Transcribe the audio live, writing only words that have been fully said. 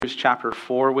Hebrews chapter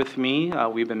 4 with me.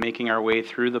 We've been making our way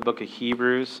through the book of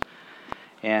Hebrews,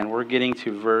 and we're getting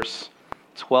to verse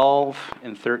 12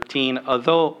 and 13.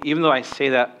 Even though I say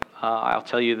that, I'll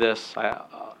tell you this: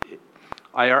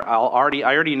 I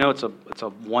already know it's a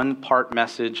one-part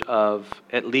message of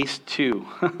at least two.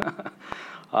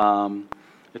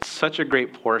 It's such a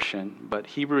great portion. But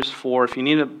Hebrews 4, if you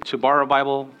need to borrow a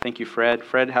Bible, thank you, Fred.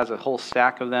 Fred has a whole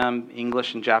stack of them,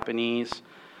 English and Japanese.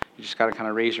 You just got to kind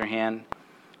of raise your hand,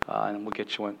 and we'll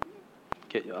get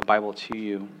a Bible to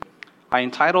you. I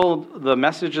entitled the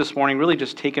message this morning, really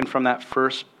just taken from that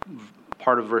first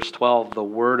part of verse 12, the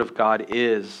Word of God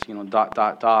is, and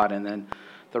then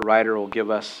the writer will give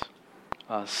us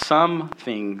some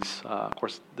things. Of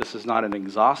course, this is not an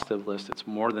exhaustive list. It's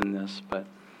more than this, but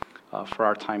for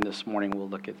our time this morning, we'll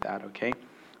look at that, okay?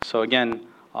 So again,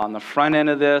 on the front end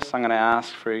of this, I'm going to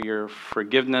ask for your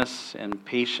forgiveness and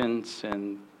patience,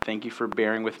 and thank you for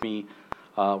bearing with me.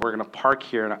 We're going to park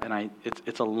here, and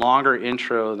it's a longer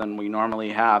intro than we normally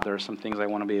have. There are some things I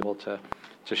want to be able to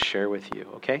share with you,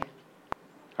 okay?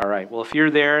 All right. Well, if you're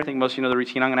there, I think most of you know the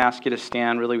routine. I'm going to ask you to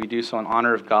stand. Really, we do so in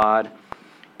honor of God,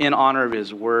 in honor of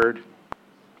His Word.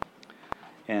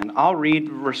 And I'll read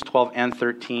verse 12 and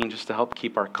 13 just to help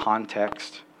keep our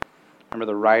context. Remember,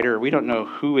 the writer, we don't know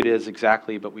who it is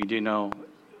exactly, but we do know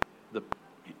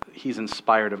he's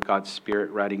inspired of God's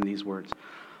Spirit writing these words.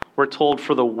 We're told,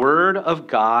 "For the Word of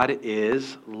God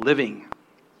is living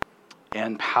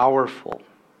and powerful."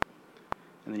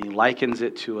 And then he likens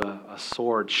it to a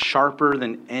sword, sharper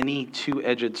than any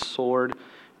two-edged sword,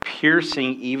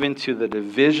 piercing even to the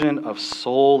division of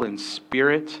soul and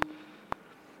spirit,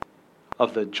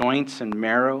 of the joints and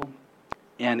marrow,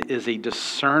 and is a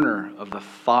discerner of the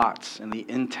thoughts and the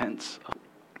intents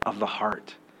of the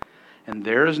heart. And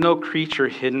there is no creature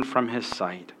hidden from His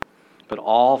sight, but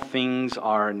all things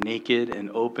are naked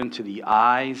and open to the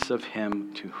eyes of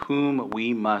Him to whom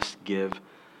we must give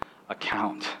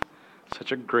account.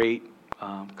 Such a great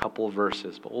couple of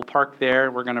verses. But we'll park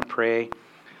there. We're going to pray.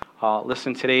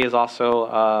 Listen, today is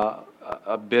also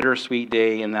a bittersweet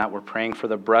day in that we're praying for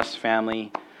the Brust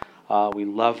family. We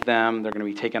love them. They're going to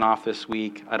be taken off this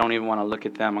week. I don't even want to look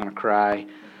at them. I'm going to cry.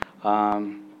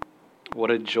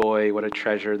 What a joy, what a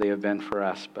treasure they have been for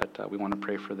us. But we want to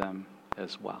pray for them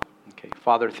as well. Okay,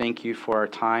 Father, thank you for our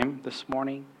time this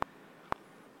morning.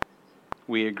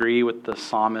 We agree with the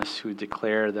psalmist who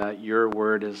declared that your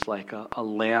word is like a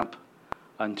lamp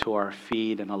unto our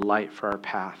feet and a light for our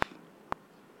path.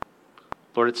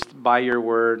 Lord, it's by your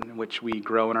word in which we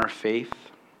grow in our faith.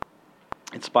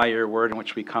 It's by your word in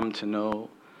which we come to know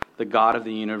the God of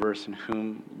the universe, in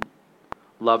whom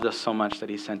loved us so much that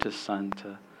He sent His Son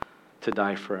to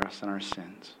die for us and our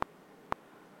sins.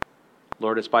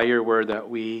 Lord, it's by your word that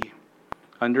we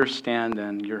understand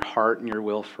then your heart and your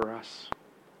will for us,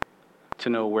 to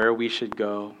know where we should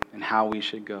go and how we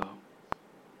should go.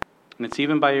 And it's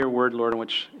even by your word, Lord,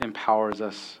 which empowers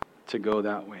us to go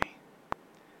that way.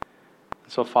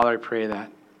 So, Father, I pray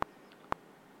that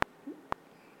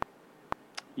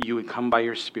you would come by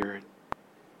your Spirit.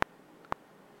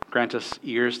 Grant us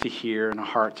ears to hear and a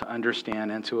heart to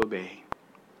understand and to obey.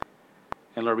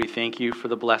 And Lord, we thank you for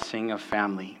the blessing of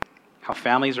family, how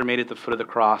families are made at the foot of the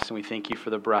cross, and we thank you for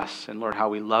the Brusts. And Lord, how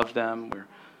we love them. We're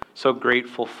so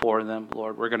grateful for them,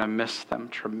 Lord. We're going to miss them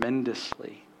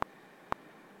tremendously.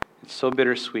 It's so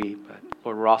bittersweet, but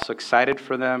Lord, we're also excited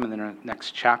for them and then our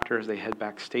next chapter as they head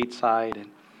back stateside and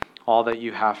all that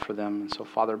you have for them. And so,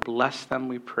 Father, bless them,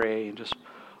 we pray, and just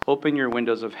open your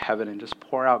windows of heaven and just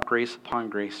pour out grace upon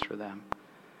grace for them.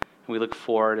 And we look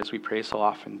forward, as we pray so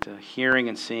often, to hearing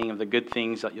and seeing of the good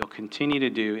things that you'll continue to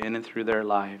do in and through their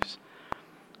lives.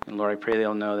 And Lord, I pray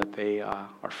they'll know that they are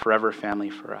forever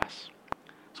family for us.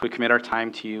 So we commit our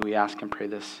time to you. We ask and pray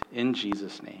this in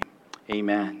Jesus' name.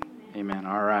 Amen. Amen.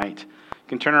 All right. You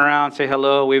can turn around, say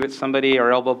hello, wave at somebody,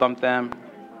 or elbow bump them.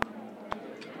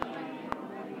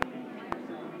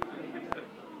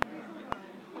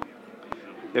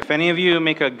 If any of you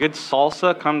make a good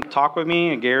salsa, come talk with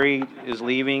me. Gary is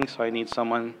leaving, so I need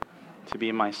someone to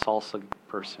be my salsa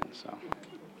person. So.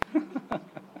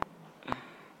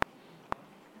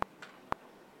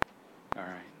 All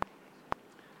right.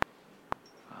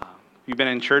 If you've been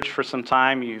in church for some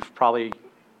time, you've probably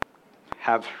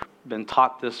have been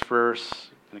taught this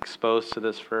verse and exposed to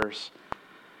this verse.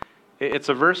 It's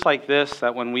a verse like this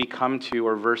that when we come to,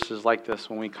 or verses like this,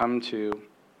 when we come to,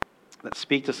 that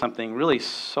speak to something really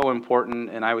so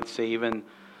important, and I would say even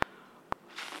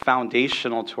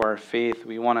foundational to our faith,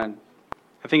 I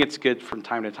think it's good from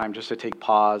time to time just to take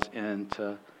pause and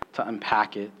to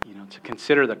unpack it, to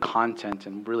consider the content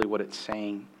and really what it's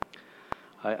saying.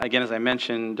 Again, as I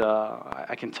mentioned,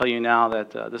 I can tell you now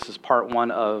that this is part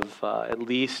one of at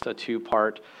least a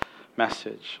two-part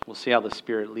message. We'll see how the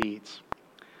Spirit leads.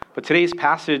 But today's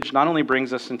passage not only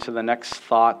brings us into the next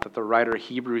thought that the writer of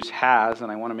Hebrews has,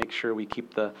 and I want to make sure we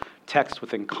keep the text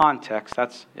within context,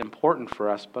 that's important for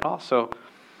us, but also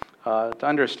to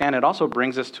understand it also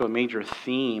brings us to a major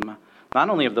theme, not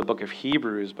only of the book of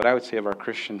Hebrews, but I would say of our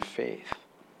Christian faith.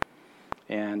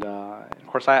 And, of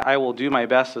course, I will do my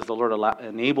best as the Lord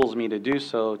enables me to do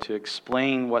so to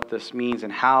explain what this means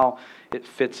and how it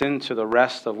fits into the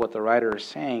rest of what the writer is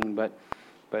saying. But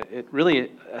it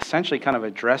really essentially kind of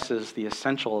addresses the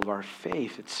essential of our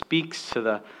faith. It speaks to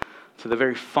the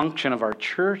very function of our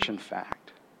church, in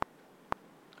fact,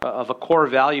 of a core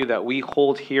value that we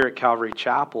hold here at Calvary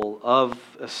Chapel of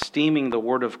esteeming the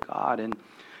Word of God.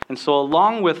 And so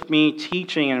along with me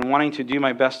teaching and wanting to do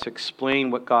my best to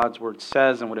explain what God's Word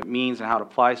says and what it means and how it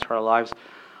applies to our lives,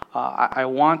 I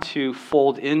want to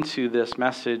fold into this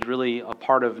message really a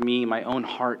part of me, my own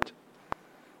heart,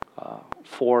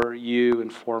 for you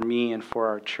and for me and for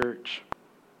our church.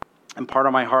 And part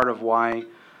of my heart of why,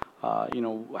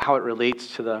 how it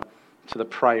relates to the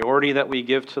priority that we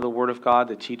give to the Word of God,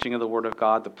 the teaching of the Word of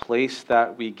God, the place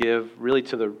that we give really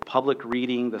to the public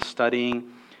reading, the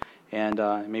studying, and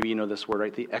maybe you know this word,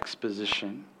 right? The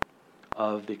exposition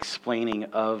of the explaining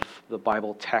of the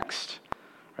Bible text,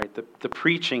 right? The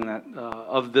preaching that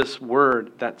of this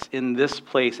word that's in this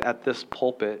place at this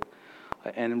pulpit,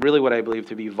 and really what I believe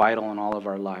to be vital in all of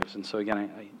our lives. And so again,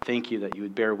 I thank you that you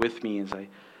would bear with me as I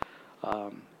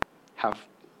have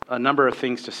a number of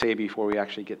things to say before we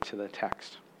actually get to the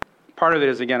text. Part of it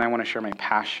is, again, I want to share my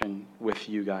passion with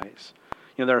you guys.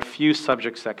 There are a few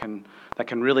subjects that can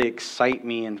really excite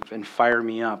me and fire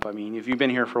me up. I mean, if you've been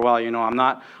here for a while, I'm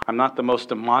not the most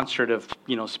demonstrative,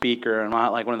 speaker. I'm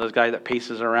not like one of those guys that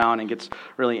paces around and gets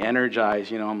really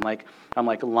energized. I'm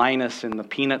like Linus in the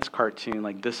Peanuts cartoon.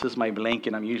 Like, this is my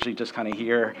blanket. I'm usually just kind of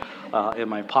here in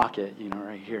my pocket,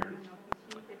 right here.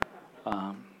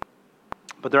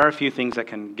 But there are a few things that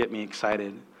can get me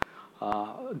excited.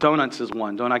 Donuts is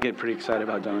one. Don't I get pretty excited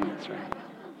about donuts, right?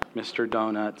 Mr.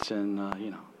 Donuts and,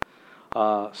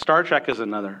 Star Trek is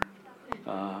another,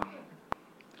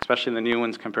 especially the new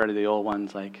ones compared to the old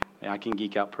ones. I can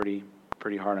geek out pretty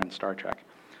hard on Star Trek.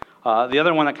 The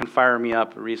other one that can fire me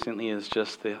up recently is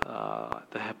just the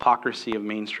hypocrisy of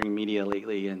mainstream media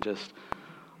lately, and just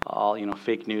all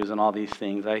fake news and all these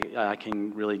things. I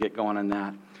can really get going on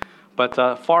that.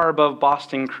 But far above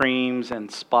Boston Creams and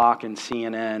Spock and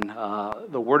CNN,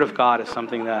 the Word of God is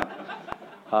something that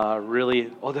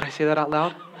really. Oh, did I say that out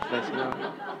loud? Did I say that out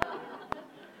loud?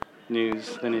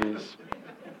 The news.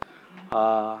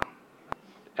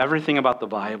 Everything about the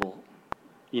Bible,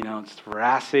 its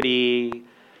veracity,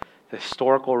 the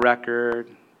historical record,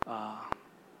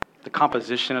 the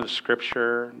composition of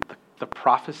Scripture, the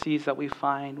prophecies that we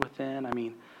find within. I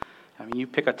mean, you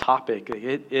pick a topic,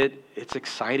 it's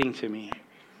exciting to me.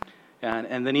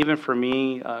 And then even for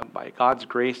me, by God's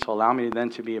grace, to allow me then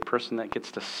to be a person that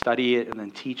gets to study it and then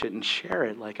teach it and share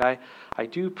it. I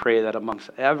do pray that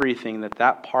amongst everything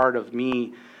that part of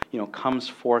me, comes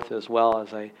forth as well,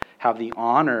 as I have the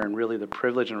honor and really the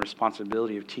privilege and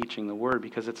responsibility of teaching the Word,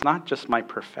 because it's not just my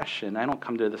profession. I don't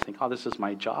come to this think, this is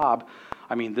my job.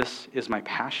 I mean, this is my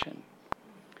passion.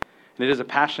 And it is a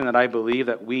passion that I believe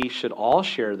that we should all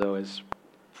share, though, as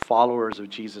followers of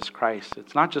Jesus Christ.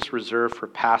 It's not just reserved for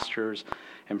pastors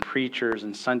and preachers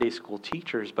and Sunday school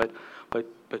teachers, but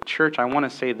church, I want to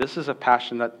say this is a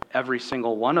passion that every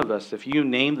single one of us, if you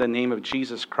name the name of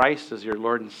Jesus Christ as your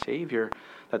Lord and Savior,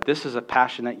 that this is a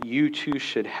passion that you too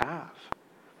should have.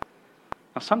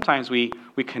 Now, sometimes we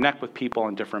connect with people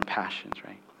on different passions,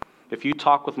 right? If you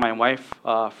talk with my wife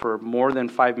for more than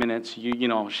 5 minutes,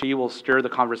 she will stir the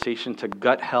conversation to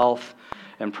gut health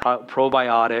and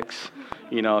probiotics.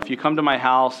 If you come to my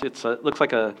house, it looks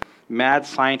like a mad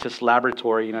scientist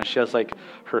laboratory. She has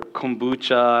her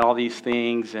kombucha and all these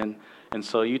things, and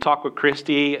so you talk with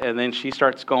Christy, and then she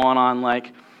starts going on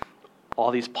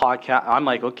all these podcasts. I'm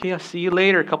like, okay, I'll see you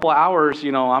later. A couple of hours.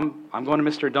 I'm going to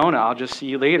Mr. Donut. I'll just see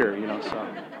you later. So.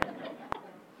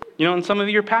 And some of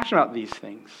you are passionate about these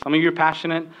things. Some of you are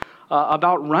passionate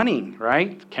about running,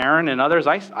 right? Karen and others,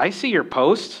 I see your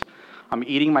posts. I'm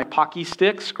eating my Pocky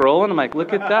stick, scrolling. I'm like,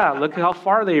 look at that. Look at how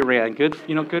far they ran. Good,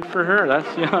 good for her. That's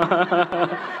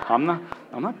I'm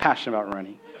not passionate about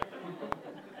running.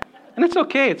 And it's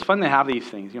okay. It's fun to have these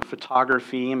things.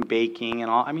 Photography and baking and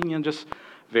all. Just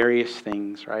various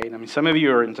things, right? Some of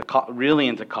you are really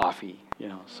into coffee,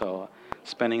 so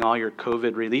spending all your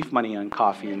COVID relief money on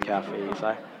coffee and cafes.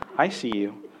 I see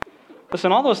you.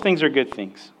 Listen, all those things are good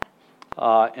things.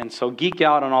 And so geek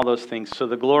out on all those things. So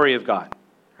the glory of God,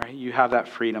 right? You have that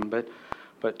freedom.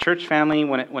 But church family,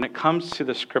 when it comes to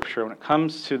the scripture, when it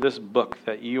comes to this book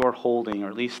that you are holding, or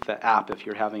at least the app if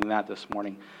you're having that this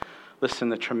morning, listen,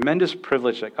 the tremendous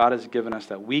privilege that God has given us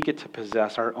that we get to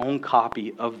possess our own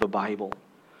copy of the Bible.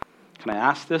 Can I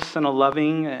ask this in a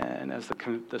loving, and as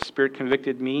the Spirit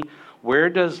convicted me, where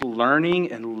does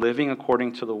learning and living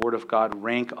according to the Word of God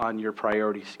rank on your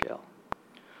priority scale?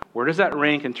 Where does that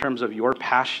rank in terms of your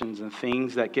passions and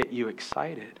things that get you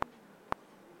excited?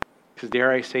 Because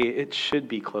dare I say, it should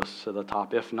be close to the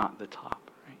top, if not the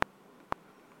top. Right?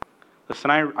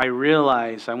 Listen, I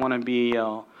realize I want to be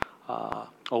a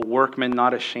workman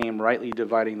not ashamed, rightly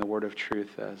dividing the word of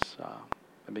truth as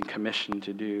I've been commissioned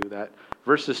to do. That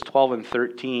verses 12 and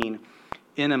 13,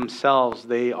 in themselves,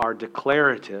 they are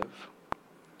declarative.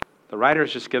 The writer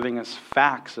is just giving us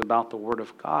facts about the Word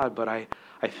of God, but I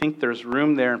think there's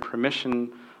room there and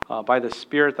permission by the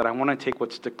Spirit that I want to take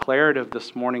what's declarative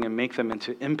this morning and make them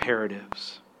into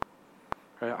imperatives.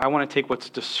 Right? I want to take what's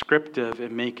descriptive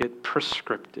and make it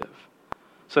prescriptive.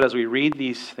 So that as we read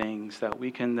these things, that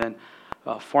we can then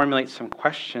formulate some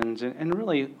questions and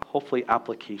really, hopefully,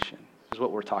 application is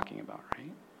what we're talking about,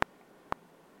 right?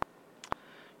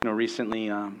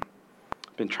 Recently,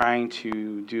 been trying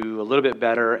to do a little bit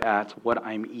better at what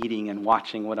I'm eating and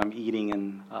watching what I'm eating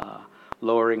and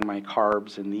lowering my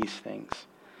carbs and these things.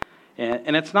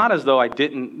 And it's not as though I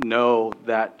didn't know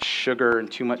that sugar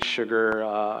and too much sugar,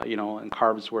 and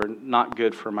carbs were not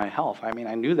good for my health. I mean,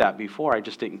 I knew that before. I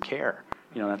just didn't care.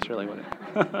 That's really what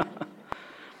it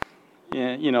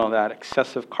that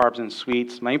excessive carbs and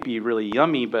sweets might be really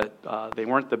yummy, but they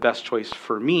weren't the best choice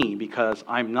for me because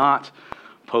I'm not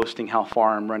posting how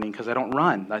far I'm running because I don't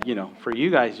run. For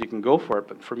you guys, you can go for it,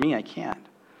 but for me, I can't.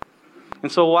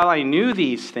 And so while I knew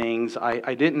these things,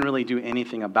 I didn't really do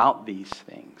anything about these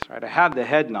things, right? I had the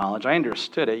head knowledge. I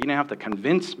understood it. You didn't have to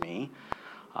convince me.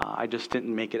 I just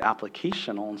didn't make it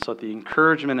applicational. And so at the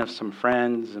encouragement of some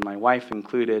friends, and my wife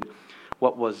included,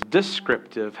 what was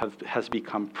descriptive has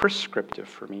become prescriptive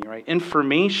for me, right?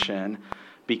 Information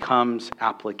becomes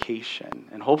application,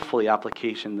 and hopefully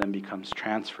application then becomes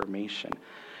transformation.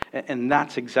 And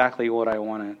that's exactly what I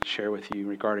want to share with you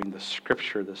regarding the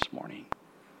Scripture this morning.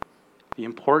 The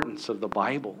importance of the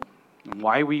Bible and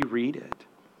why we read it.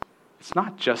 It's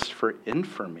not just for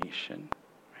information,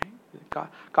 right?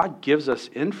 God gives us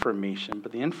information,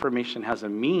 but the information has a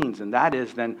means, and that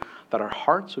is then that our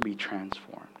hearts will be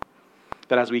transformed.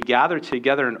 That as we gather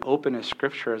together and open a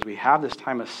Scripture, as we have this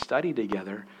time of study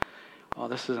together,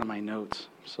 this is in my notes.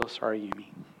 I'm so sorry, Yumi.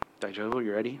 Daijobu,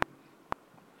 you ready?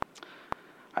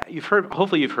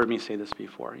 Hopefully you've heard me say this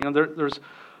before. There's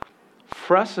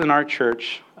for us in our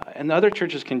church, and the other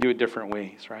churches can do it different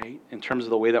ways, right? In terms of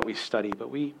the way that we study, but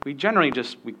we generally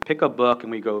we pick a book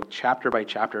and we go chapter by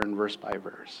chapter and verse by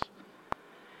verse.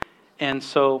 And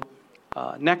so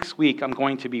next week I'm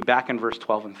going to be back in verse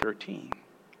 12 and 13.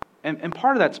 And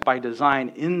part of that's by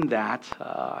design in that,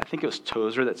 I think it was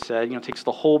Tozer that said, it takes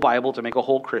the whole Bible to make a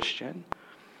whole Christian.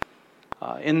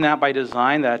 In that by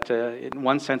design, that in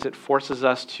one sense it forces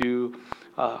us to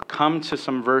come to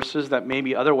some verses that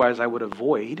maybe otherwise I would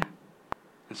avoid.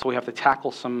 And so we have to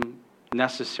tackle some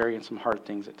necessary and some hard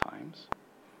things at times.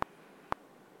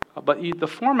 But the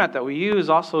format that we use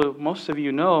also, most of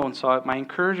you know, and so my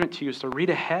encouragement to you is to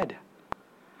read ahead.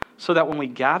 So that when we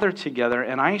gather together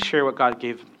and I share what God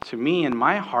gave to me in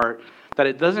my heart, that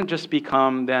it doesn't just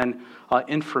become then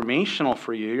informational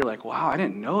for you. You're like, wow, I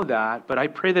didn't know that. But I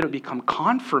pray that it become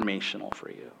confirmational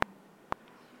for you.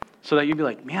 So that you'd be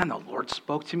like, man, the Lord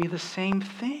spoke to me the same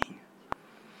thing.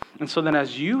 And so then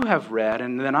as you have read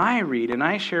and then I read and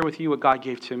I share with you what God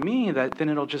gave to me, that then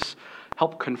it'll just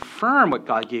help confirm what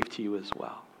God gave to you as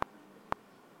well.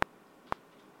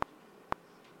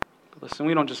 But listen,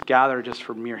 we don't just gather just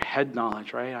for mere head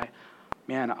knowledge, right?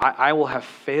 I will have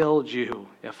failed you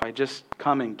if I just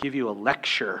come and give you a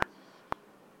lecture.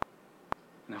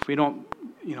 And if we don't,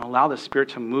 allow the Spirit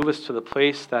to move us to the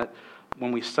place that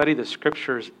when we study the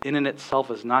Scriptures, in and itself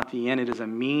is not the end. It is a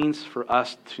means for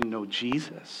us to know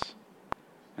Jesus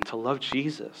and to love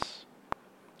Jesus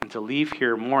and to leave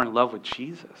here more in love with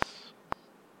Jesus.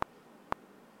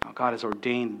 Now, God has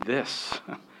ordained this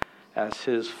as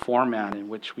His format in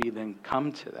which we then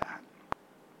come to that.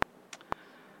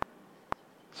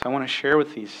 So I want to share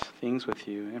with these things with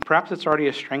you. And perhaps it's already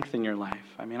a strength in your life.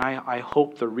 I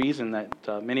hope the reason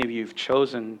that many of you have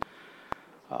chosen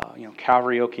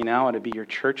Calvary Okinawa to be your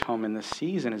church home in this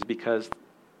season is because,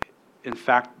 in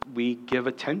fact, we give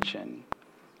attention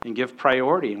and give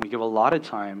priority, and we give a lot of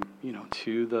time,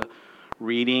 to the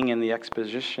reading and the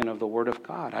exposition of the Word of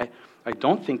God. I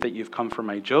don't think that you've come for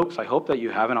my jokes. I hope that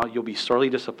you haven't. You'll be sorely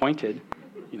disappointed,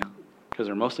 because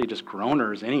they're mostly just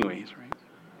groaners anyways, right?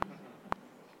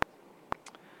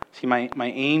 See, my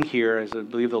aim here is I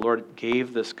believe the Lord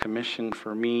gave this commission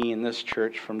for me in this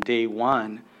church from day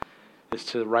one is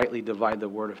to rightly divide the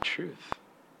word of truth.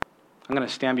 I'm going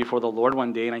to stand before the Lord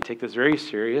one day, and I take this very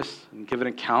serious and give an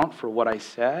account for what I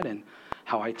said and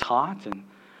how I taught, and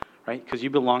right, because you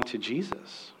belong to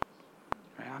Jesus.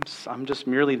 Right? I'm just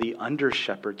merely the under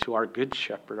shepherd to our good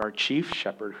shepherd, our chief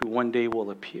shepherd, who one day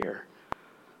will appear.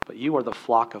 But you are the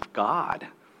flock of God.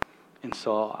 And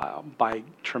so by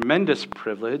tremendous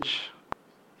privilege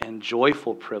and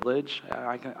joyful privilege,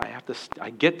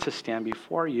 I get to stand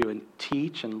before you and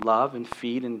teach and love and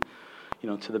feed and,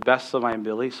 to the best of my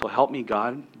ability. So help me,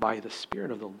 God, by the Spirit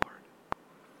of the Lord.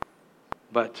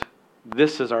 But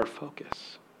this is our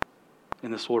focus,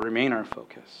 and this will remain our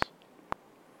focus.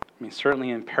 I mean, certainly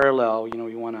in parallel,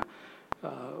 we want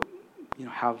to,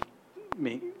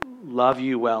 love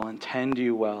you well and tend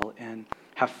you well and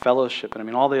have fellowship,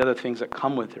 and all the other things that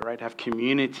come with it, right? Have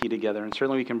community together, and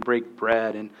certainly we can break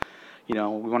bread, and we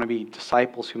want to be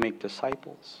disciples who make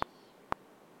disciples.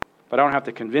 But I don't have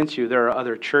to convince you. There are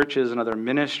other churches and other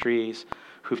ministries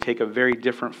who take a very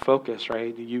different focus,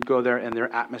 right? You go there and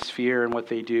their atmosphere and what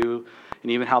they do,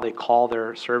 and even how they call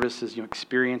their services,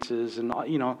 experiences, and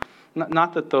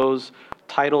not that those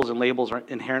titles and labels are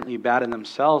inherently bad in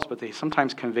themselves, but they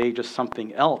sometimes convey just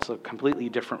something else, a completely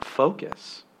different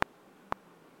focus.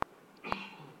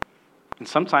 And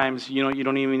sometimes, you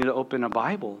don't even need to open a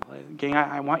Bible. Gang,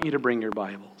 I want you to bring your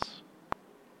Bibles.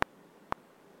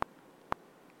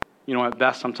 At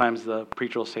best, sometimes the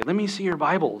preacher will say, let me see your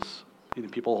Bibles.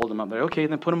 People hold them up. They're okay,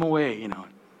 then put them away,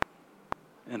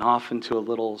 And off into a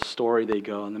little story they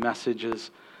go. And the message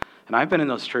is, and I've been in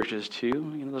those churches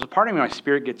too. There's a part of me, my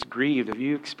spirit gets grieved. Have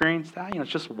you experienced that? It's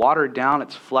just watered down.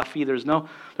 It's fluffy. There's no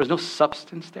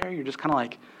substance there. You're just kind of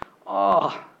like,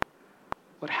 oh,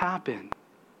 what happened?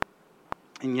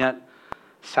 And yet,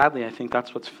 sadly, I think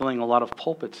that's what's filling a lot of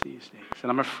pulpits these days.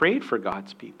 And I'm afraid for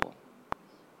God's people.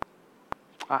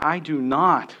 I do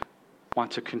not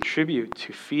want to contribute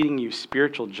to feeding you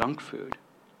spiritual junk food.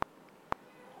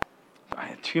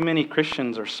 Too many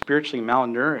Christians are spiritually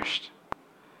malnourished.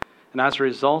 And as a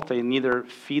result, they neither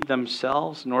feed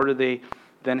themselves, nor do they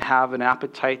then have an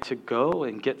appetite to go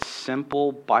and get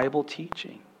simple Bible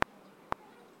teaching.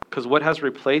 Because what has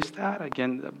replaced that,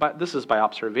 again, this is by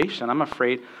observation, I'm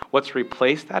afraid what's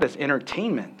replaced that is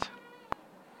entertainment.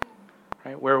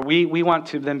 Right? Where we want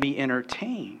to then be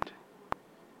entertained.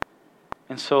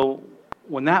 And so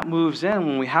when that moves in,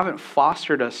 when we haven't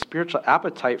fostered a spiritual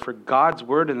appetite for God's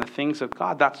word and the things of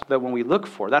God, that's the one we look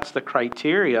for. That's the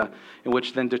criteria in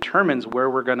which then determines where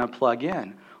we're going to plug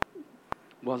in.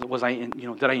 Was I,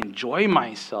 did I enjoy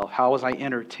myself? How was I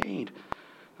entertained?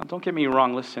 Now, don't get me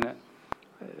wrong. Listen,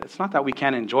 it's not that we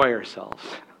can't enjoy ourselves,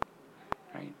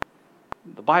 right?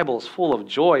 The Bible is full of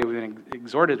joy. We've been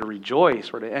exhorted to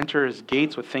rejoice, or to enter his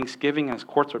gates with thanksgiving and his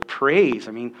courts with praise.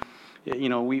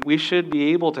 We should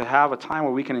be able to have a time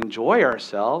where we can enjoy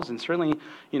ourselves, and certainly,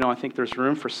 I think there's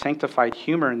room for sanctified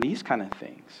humor and these kind of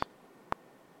things.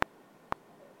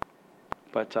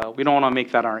 But we don't want to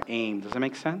make that our aim. Does that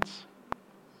make sense?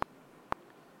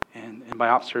 And by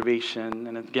observation,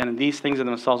 and again, these things in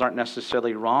themselves aren't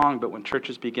necessarily wrong, but when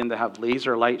churches begin to have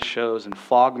laser light shows and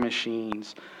fog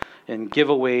machines and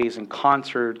giveaways and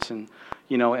concerts and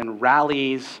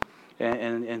rallies,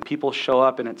 and people show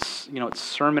up and it's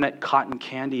sermonette cotton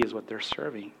candy is what they're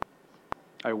serving,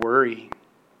 I worry.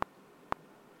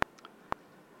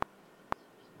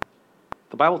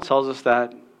 The Bible tells us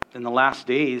that in the last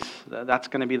days, that's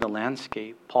going to be the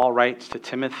landscape. Paul writes to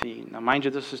Timothy. Now, mind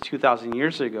you, this is 2,000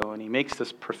 years ago, and he makes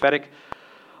this prophetic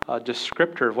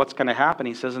descriptor of what's going to happen.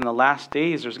 He says in the last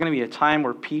days, there's going to be a time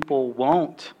where people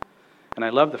won't, and I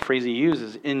love the phrase he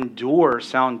uses, endure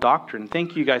sound doctrine.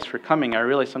 Thank you guys for coming. I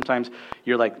realize sometimes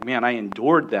you're like, man, I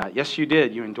endured that. Yes, you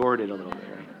did. You endured it a little bit,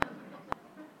 right?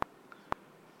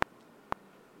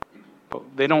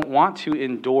 But they don't want to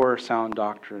endure sound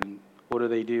doctrine. What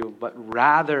do? But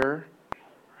rather,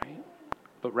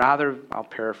 I'll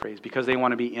paraphrase, because they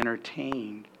want to be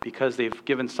entertained, because they've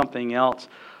given something else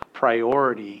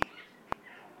priority.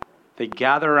 They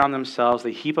gather around themselves,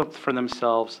 they heap up for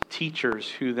themselves teachers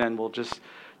who then will just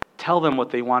tell them what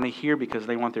they want to hear because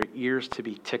they want their ears to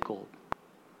be tickled.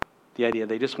 The idea,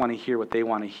 they just want to hear what they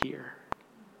want to hear.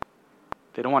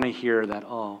 They don't want to hear that,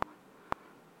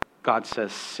 God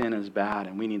says sin is bad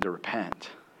and we need to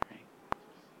repent.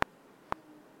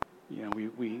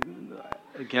 We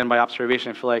again, by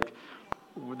observation, I feel like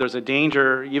there's a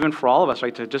danger, even for all of us,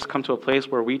 right, to just come to a place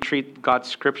where we treat God's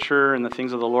scripture and the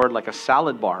things of the Lord like a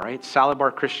salad bar, right? Salad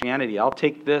bar Christianity. I'll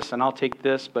take this and I'll take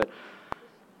this, but,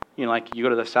 like you go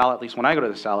to the salad, at least when I go to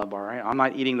the salad bar, right? I'm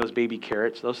not eating those baby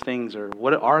carrots. Those things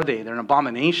what are they? They're an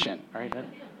abomination, right?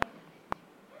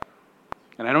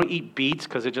 And I don't eat beets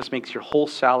because it just makes your whole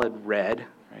salad red,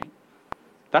 right?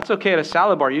 That's okay at a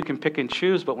salad bar. You can pick and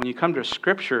choose, but when you come to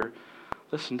scripture,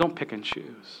 listen, don't pick and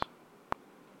choose.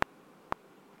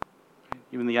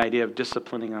 Even the idea of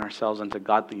disciplining ourselves into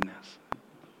godliness.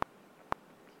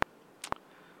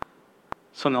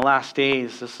 So in the last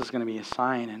days, this is going to be a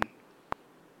sign. And,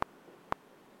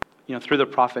 through the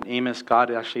prophet Amos, God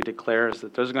actually declares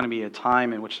that there's going to be a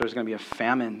time in which there's going to be a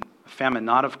famine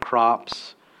not of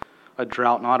crops, a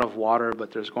drought not of water,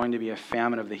 but there's going to be a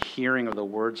famine of the hearing of the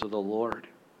words of the Lord.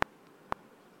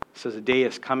 It says a day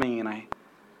is coming, and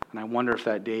I wonder if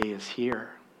that day is here.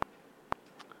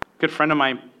 A good friend of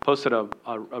mine posted a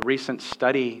recent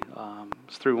study.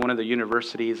 It's through one of the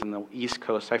universities in the East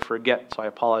Coast. I forget, so I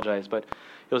apologize. But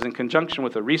it was in conjunction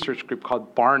with a research group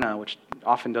called Barna, which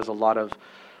often does a lot of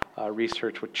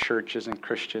research with churches and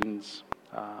Christians.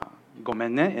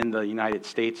 Gomenne in the United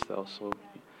States, though.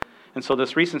 So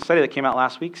this recent study that came out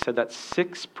last week said that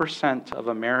 6% of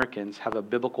Americans have a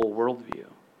biblical worldview,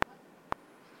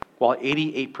 while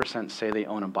 88% say they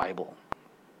own a Bible.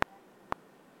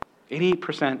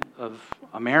 88% of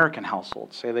American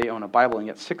households say they own a Bible, and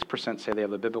yet 6% say they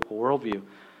have a biblical worldview.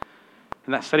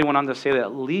 And that study went on to say that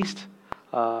at least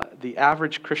the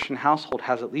average Christian household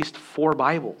has at least 4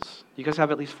 Bibles. You guys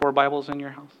have at least 4 Bibles in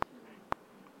your house?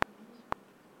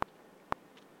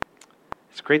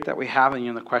 It's great that we have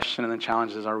it. The question and the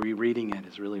challenge is, are we reading it,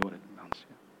 is really what it amounts to.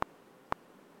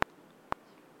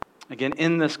 Again,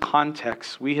 in this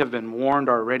context, we have been warned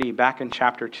already. Back in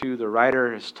chapter 2, the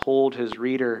writer has told his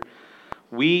reader,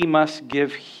 we must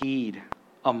give heed,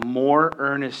 a more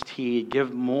earnest heed,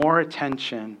 give more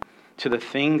attention to the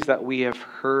things that we have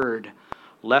heard,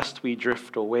 lest we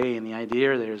drift away. And the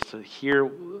idea there is to hear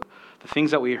the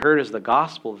things that we heard is the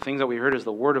gospel, the things that we heard is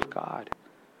the word of God,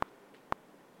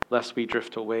 lest we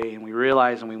drift away. And we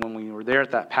realize, when we were there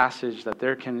at that passage, that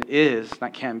there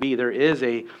is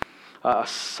a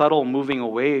subtle moving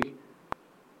away,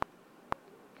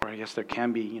 or I guess there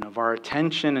can be, of our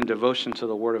attention and devotion to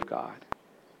the Word of God.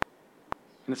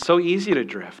 And it's so easy to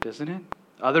drift, isn't it?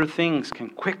 Other things can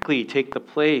quickly take the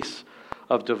place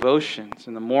of devotions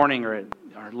in the morning or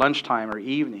lunchtime or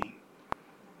evening.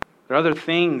 There are other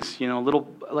things,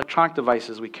 little electronic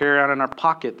devices we carry around in our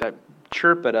pocket that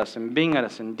chirp at us and bing at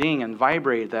us and ding and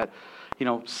vibrate that,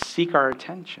 seek our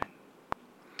attention.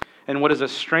 And what is a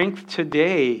strength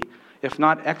today, if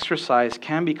not exercised,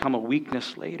 can become a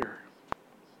weakness later.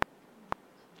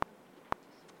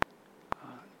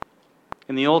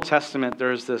 In the Old Testament,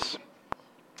 there's this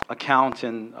account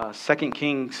in 2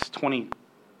 Kings 22?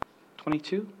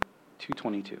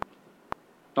 2:22.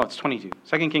 No, it's 22.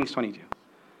 2 Kings 22.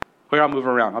 Here, I'll move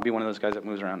around. I'll be one of those guys that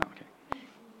moves around now.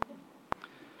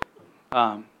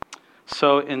 Okay.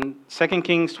 So in 2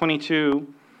 Kings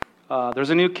 22,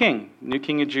 there's a new king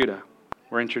of Judah.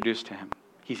 We're introduced to him.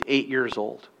 He's 8 years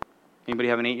old. Anybody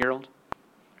have an 8-year-old?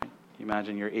 Right? You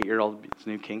imagine your 8-year-old is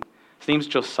new king. His name's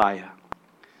Josiah.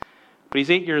 But he's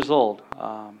 8 years old.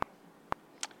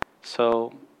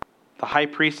 So the high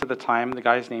priest at the time, the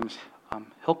guy's name's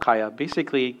Hilkiah,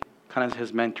 basically kind of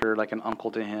his mentor, like an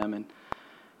uncle to him, and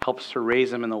helps to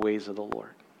raise him in the ways of the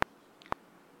Lord.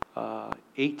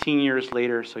 18 years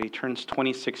later, so he turns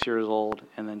 26 years old,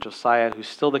 and then Josiah, who's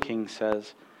still the king,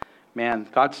 says, man,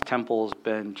 God's temple has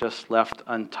been just left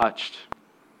untouched.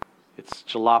 It's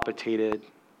dilapidated.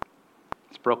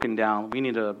 It's broken down. We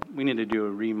need to do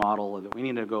a remodel of it. We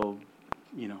need to go,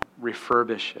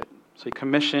 refurbish it. So he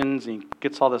commissions, and he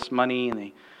gets all this money, and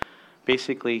they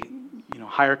basically,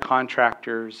 hire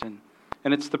contractors, and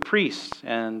it's the priests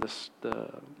and the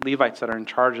Levites that are in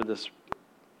charge of this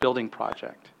building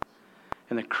project.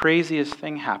 And the craziest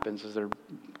thing happens is they're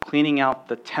cleaning out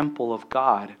the temple of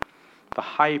God. The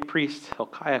high priest,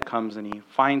 Hilkiah, comes and he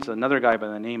finds another guy by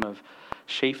the name of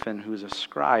Shaphan, who's a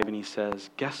scribe, and he says,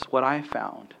 guess what I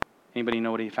found? Anybody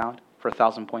know what he found for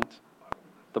 1,000 points?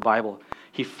 The Bible.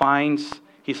 He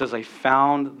says, I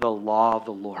found the law of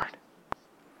the Lord.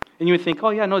 And you would think,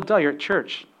 oh yeah, no duh, you're at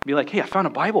church. Be like, hey, I found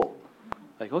a Bible.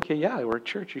 Like, okay, yeah, we're at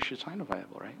church, you should sign a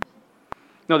Bible, right?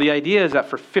 No, the idea is that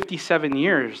for 57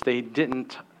 years, they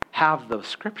didn't have the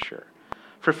scripture.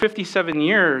 For 57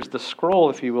 years, the scroll,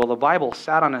 if you will, the Bible,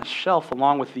 sat on a shelf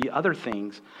along with the other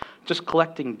things, just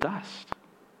collecting dust.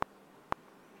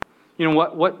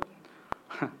 What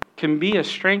can be a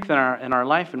strength in our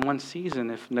life in one season,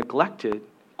 if neglected,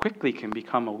 quickly can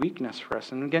become a weakness for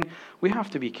us. And again, we have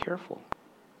to be careful.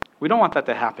 We don't want that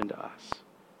to happen to us.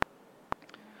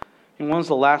 And when was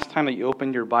the last time that you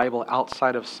opened your Bible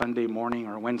outside of Sunday morning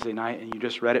or Wednesday night and you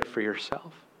just read it for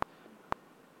yourself?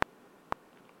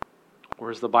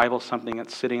 Or is the Bible something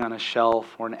that's sitting on a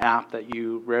shelf or an app that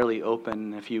you rarely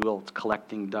open, if you will, it's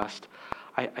collecting dust?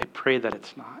 I pray that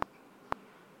it's not.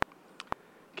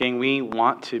 Gang, we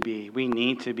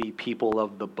need to be people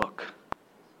of the book.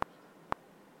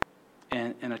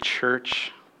 And in a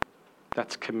church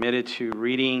that's committed to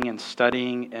reading and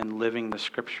studying and living the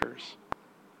Scriptures.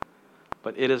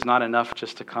 But it is not enough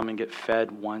just to come and get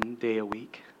fed one day a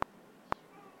week.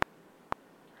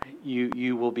 Right?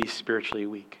 You will be spiritually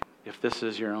weak if this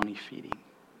is your only feeding.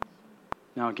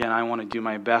 Now again, I want to do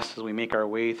my best as we make our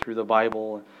way through the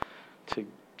Bible to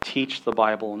teach the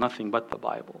Bible, nothing but the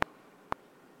Bible.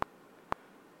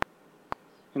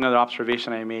 Another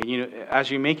observation I made, as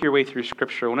you make your way through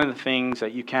Scripture, one of the things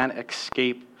that you can't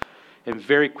escape and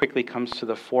very quickly comes to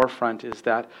the forefront is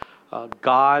that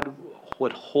God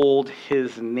would hold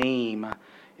His name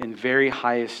in very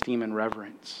high esteem and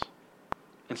reverence.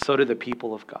 And so did the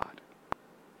people of God.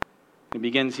 It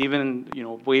begins even,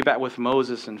 way back with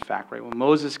Moses, in fact, right? When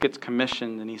Moses gets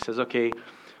commissioned and he says, okay,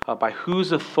 by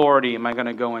whose authority am I going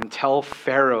to go and tell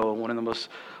Pharaoh, one of the most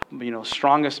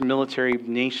strongest military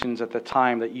nations at the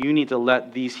time, that you need to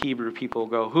let these Hebrew people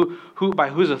go? By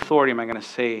whose authority am I going to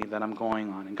say that I'm going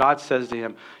on? And God says to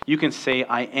him, you can say,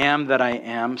 I am that I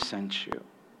am sent you.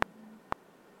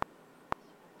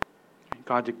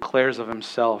 God declares of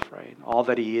himself, right? All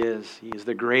that he is. He is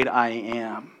the great I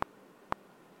am.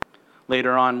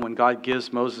 Later on, when God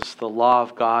gives Moses the law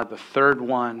of God, the third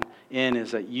one in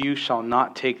is that you shall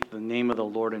not take the name of the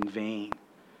Lord in vain.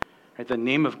 Right? The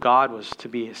name of God was to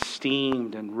be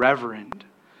esteemed and revered.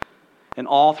 And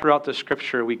all throughout the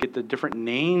Scripture, we get the different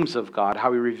names of God,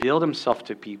 how he revealed himself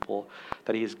to people,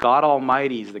 that he is God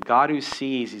Almighty, he's the God who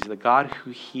sees, he's the God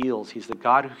who heals, he's the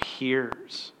God who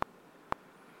hears.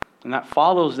 And that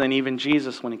follows then even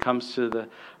Jesus when he comes to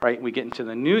we get into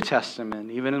the New Testament,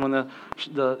 even when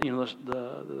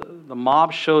the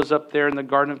mob shows up there in the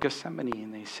Garden of Gethsemane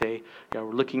and they say, we're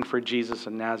looking for Jesus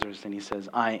of Nazareth, and he says,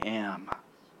 I am.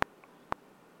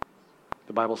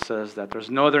 The Bible says that there's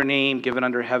no other name given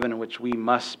under heaven in which we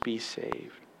must be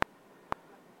saved.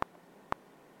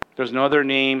 There's no other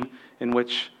name in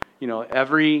which,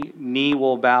 every knee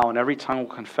will bow and every tongue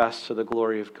will confess to the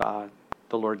glory of God,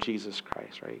 the Lord Jesus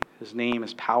Christ, right? His name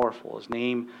is powerful. His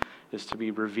name is to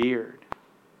be revered.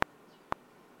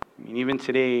 I mean, even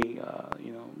today,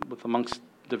 with amongst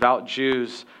devout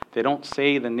Jews, they don't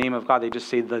say the name of God, they just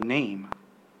say the name.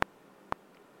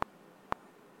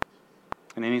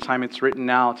 And anytime it's written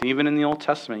out, and even in the Old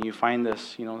Testament, you find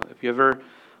this, if you ever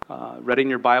read in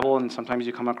your Bible and sometimes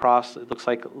you come across, it looks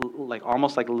like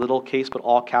almost like a little case, but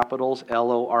all capitals,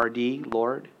 L-O-R-D,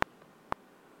 Lord.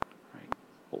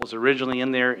 What was originally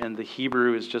in there in the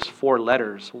Hebrew is just 4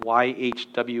 letters,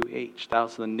 Y-H-W-H. That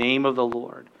was the name of the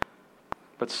Lord.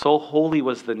 But so holy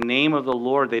was the name of the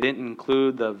Lord, they didn't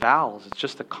include the vowels. It's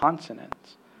just the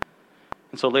consonants.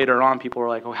 And so later on, people were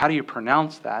like, how do you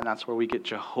pronounce that? And that's where we get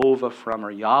Jehovah from,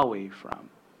 or Yahweh from.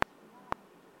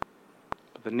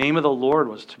 But the name of the Lord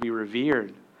was to be revered.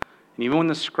 And even when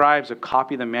the scribes would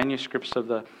copy the manuscripts of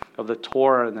the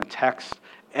Torah and the text,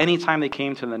 anytime they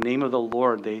came to the name of the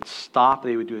Lord, they'd stop,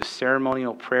 they would do a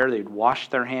ceremonial prayer, they'd wash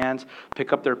their hands,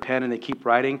 pick up their pen, and they keep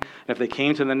writing. And if they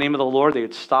came to the name of the Lord, they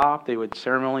would stop, they would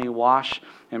ceremonially wash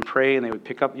and pray, and they would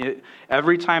pick up.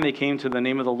 Every time they came to the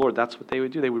name of the Lord, that's what they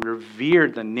would do. They would revere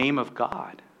the name of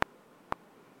God.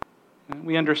 And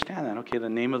we understand that, okay, the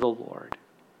name of the Lord,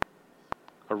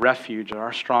 a refuge,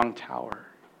 our strong tower.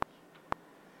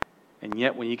 And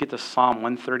yet when you get to Psalm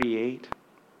 138,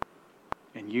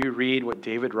 and you read what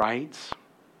David writes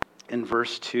in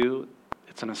verse 2,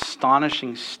 it's an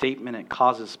astonishing statement. It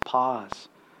causes pause.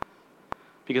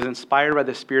 Because inspired by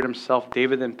the Spirit himself,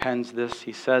 David then pens this.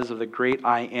 He says of the great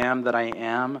I am that I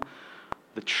am,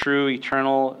 the true,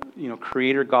 eternal,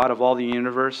 creator God of all the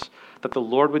universe, that the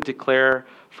Lord would declare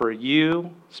for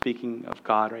you, speaking of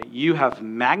God, right? You have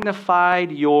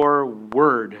magnified your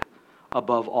word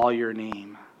above all your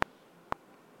name.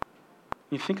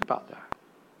 You think about that.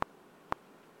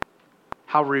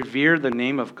 How revered the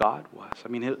name of God was. I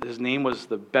mean, his name was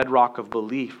the bedrock of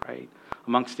belief, right?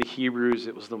 Amongst the Hebrews,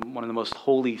 it was one of the most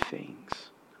holy things.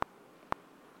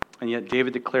 And yet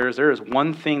David declares there is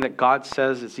one thing that God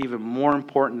says is even more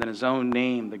important than his own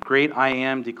name. The great I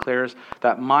am declares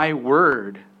that my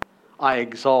word I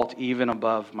exalt even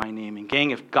above my name. And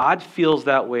gang, if God feels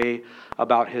that way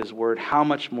about his word, how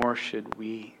much more should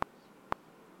we?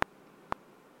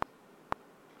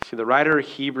 See, the writer of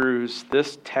Hebrews,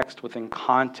 this text within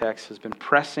context, has been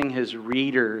pressing his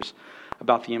readers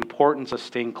about the importance of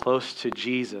staying close to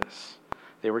Jesus.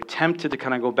 They were tempted to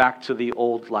kind of go back to the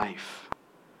old life.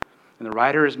 And the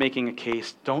writer is making a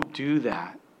case, don't do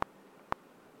that.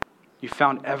 You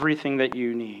found everything that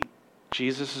you need.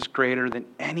 Jesus is greater than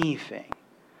anything.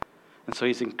 And so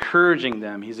he's encouraging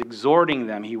them, he's exhorting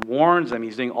them, he warns them,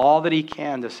 he's doing all that he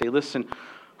can to say, listen,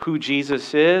 who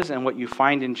Jesus is and what you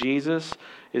find in Jesus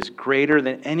is greater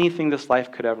than anything this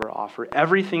life could ever offer.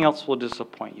 Everything else will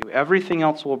disappoint you. Everything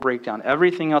else will break down.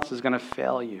 Everything else is going to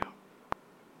fail you.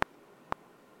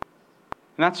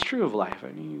 And that's true of life.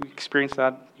 I mean, you experience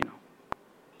that,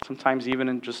 sometimes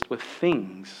even just with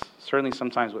things. Certainly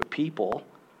sometimes with people.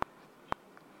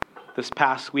 This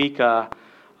past week, it's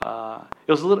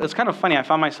kind of funny. I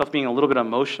found myself being a little bit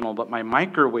emotional, but my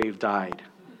microwave died.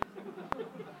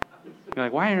 You're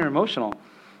like, why are you emotional?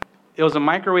 It was a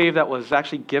microwave that was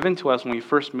actually given to us when we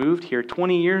first moved here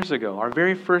 20 years ago. Our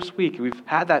very first week, we've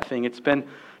had that thing. It's been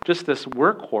just this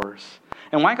workhorse.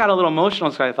 And why I got a little emotional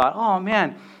is because I thought, oh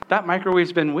man, that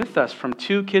microwave's been with us from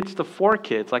 2 kids to 4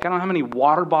 kids. Like I don't know how many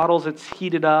water bottles it's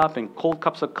heated up and cold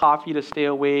cups of coffee to stay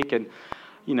awake and,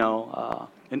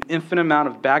 an infinite amount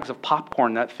of bags of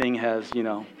popcorn that thing has,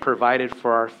 provided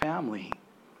for our family.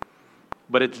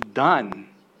 But it's done.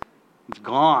 It's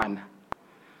gone.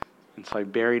 And so I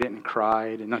buried it and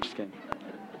cried. And no, just kidding.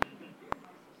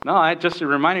 No, it just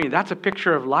reminded me, that's a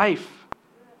picture of life.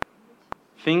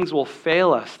 Things will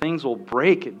fail us. Things will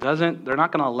break. They're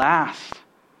not going to last.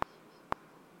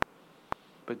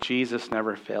 But Jesus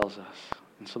never fails us.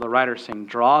 And so the writer is saying,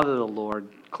 draw to the Lord,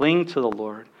 cling to the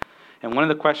Lord. And one of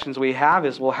the questions we have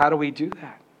is, well, how do we do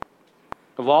that?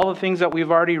 Of all the things that we've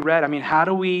already read, how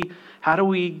do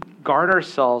we guard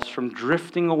ourselves from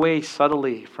drifting away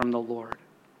subtly from the Lord?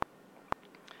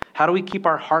 How do we keep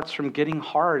our hearts from getting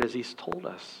hard as he's told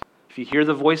us? If you hear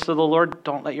the voice of the Lord,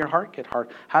 don't let your heart get hard.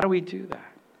 How do we do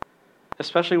that?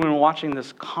 Especially when we're watching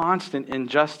this constant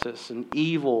injustice and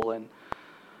evil, and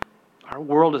our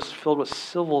world is filled with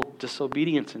civil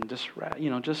disobedience and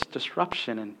just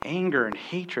disruption and anger and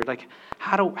hatred. Like,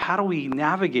 how do we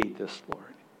navigate this,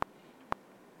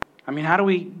 Lord? How do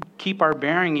we keep our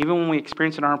bearing even when we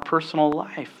experience it in our personal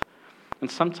life? And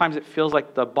sometimes it feels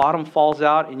like the bottom falls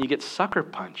out and you get sucker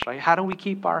punched. Right? How do we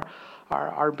keep our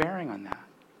bearing on that?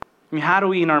 How do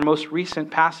we, in our most recent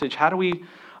passage, how do we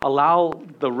allow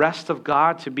the rest of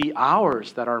God to be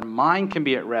ours, that our mind can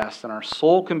be at rest and our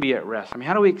soul can be at rest?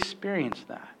 How do we experience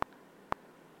that?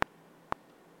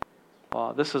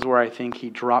 Well, this is where I think he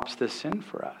drops this in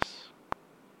for us.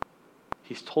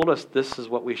 He's told us this is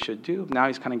what we should do. Now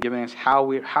he's kind of giving us how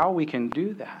we can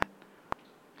do that.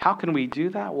 How can we do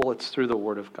that? Well, it's through the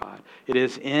Word of God. It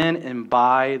is in and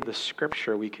by the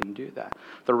Scripture we can do that.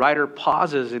 The writer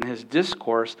pauses in his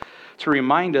discourse to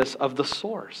remind us of the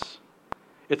source.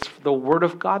 It's the Word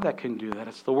of God that can do that.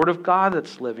 It's the Word of God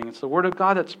that's living. It's the Word of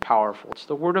God that's powerful. It's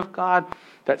the Word of God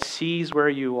that sees where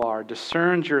you are,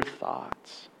 discerns your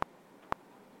thoughts.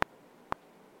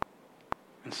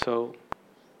 And so,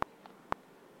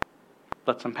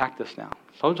 let's unpack this now.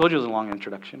 So I told you it was a long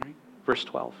introduction, right? Verse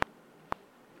 12.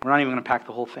 We're not even going to pack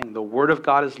the whole thing. The Word of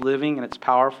God is living and it's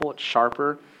powerful. It's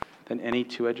sharper than any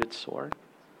two-edged sword.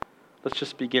 Let's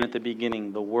just begin at the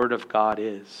beginning. The Word of God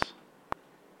is.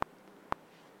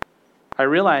 I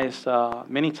realize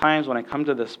many times when I come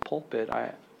to this pulpit,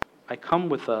 I come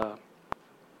with a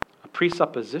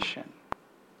presupposition.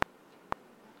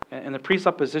 And the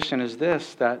presupposition is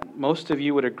this, that most of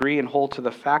you would agree and hold to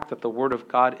the fact that the Word of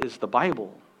God is the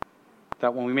Bible.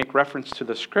 That when we make reference to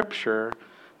the Scripture,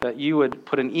 that you would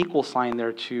put an equal sign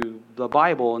there to the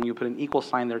Bible and you put an equal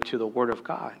sign there to the Word of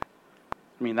God.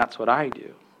 That's what I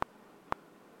do.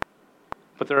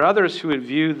 But there are others who would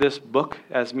view this book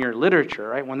as mere literature,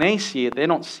 right? When they see it, they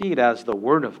don't see it as the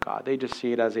Word of God. They just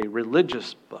see it as a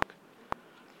religious book.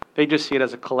 They just see it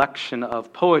as a collection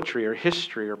of poetry or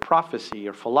history or prophecy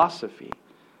or philosophy.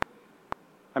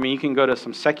 You can go to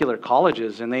some secular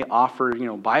colleges and they offer,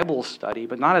 Bible study,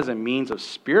 but not as a means of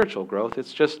spiritual growth.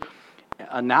 It's just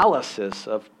analysis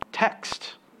of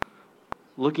text,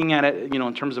 looking at it,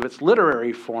 in terms of its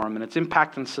literary form and its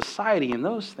impact on society and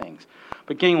those things.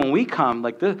 But again, when we come,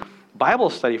 the Bible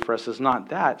study for us is not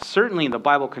that. Certainly the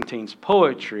Bible contains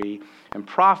poetry and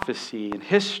prophecy and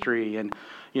history and,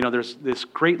 there's this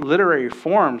great literary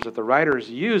forms that the writers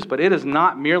use, but it is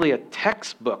not merely a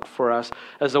textbook for us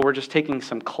as though we're just taking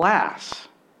some class.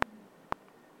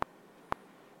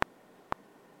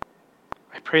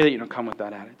 I pray that you don't come with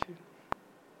that attitude.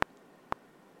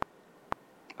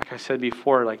 Like I said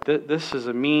before, this is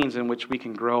a means in which we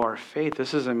can grow our faith.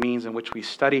 This is a means in which we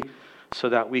study so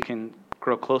that we can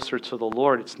grow closer to the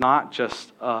Lord. It's not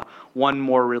just one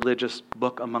more religious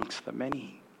book amongst the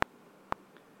many.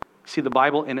 See, the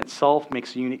Bible in itself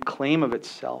makes a unique claim of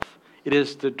itself. It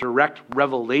is the direct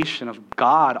revelation of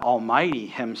God Almighty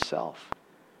Himself.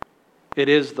 It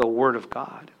is the Word of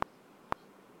God.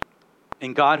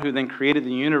 And God, who then created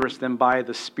the universe, then by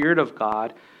the Spirit of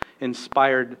God,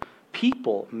 inspired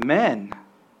people, men.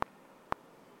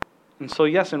 And so,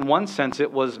 yes, in one sense,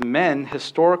 it was men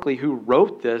historically who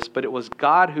wrote this, but it was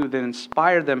God who then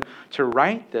inspired them to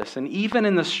write this. And even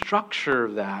in the structure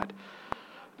of that,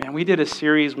 man, we did a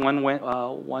series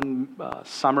one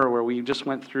summer where we just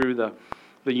went through the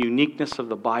uniqueness of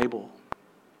the Bible.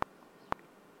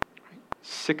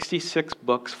 66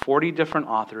 books, 40 different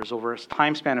authors over a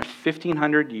time span of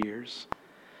 1,500 years.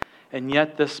 And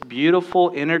yet this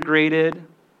beautiful, integrated,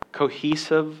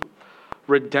 cohesive,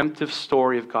 redemptive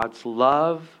story of God's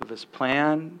love, of His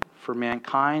plan for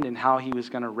mankind, and how He was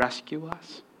going to rescue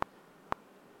us.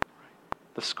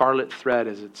 The scarlet thread,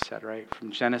 as it's said, right?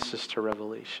 From Genesis to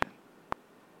Revelation.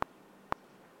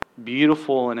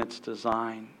 Beautiful in its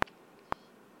design.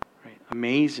 Right?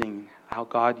 Amazing how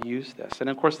God used this. And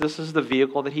of course, this is the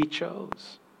vehicle that He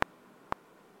chose.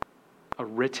 A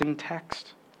written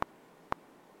text.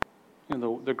 You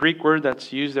know, the Greek word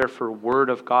that's used there for word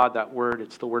of God, that word,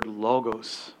 it's the word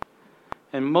logos.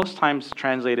 And most times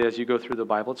translated as you go through the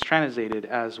Bible, it's translated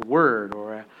as word,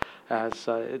 or as,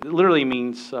 it literally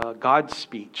means God's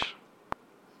speech.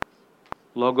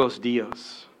 Logos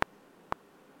Dios.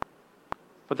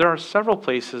 But there are several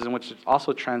places in which it's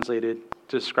also translated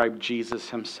to describe Jesus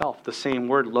Himself, the same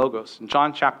word, logos. In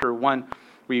John chapter 1,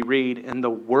 we read, in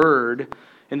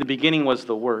the beginning was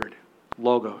the Word,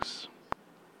 logos.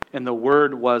 And the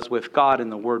Word was with God,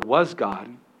 and the Word was God.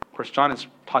 Of course, John is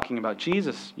talking about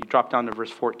Jesus. You drop down to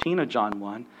verse 14 of John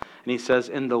 1, and he says,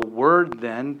 and the Word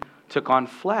then took on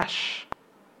flesh,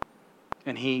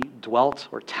 and He dwelt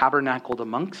or tabernacled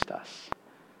amongst us.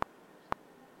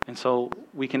 And so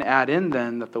we can add in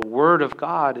then that the Word of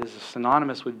God is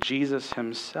synonymous with Jesus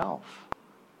Himself.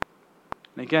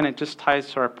 And again, it just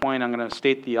ties to our point. I'm going to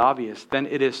state the obvious. Then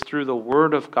it is through the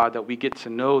Word of God that we get to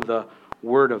know the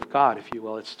Word of God, if you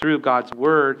will. It's through God's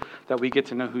Word that we get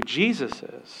to know who Jesus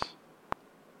is,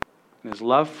 and His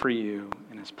love for you,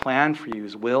 and His plan for you,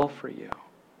 His will for you.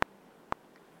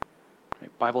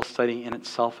 Right? Bible study in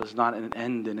itself is not an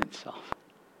end in itself.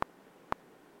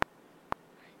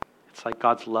 It's like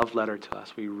God's love letter to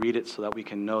us. We read it so that we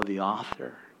can know the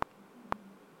author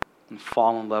and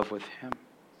fall in love with Him.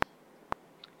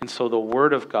 And so the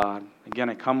Word of God, again,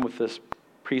 I come with this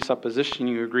presupposition,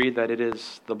 you agree that it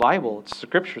is the Bible, it's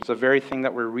Scripture, it's the very thing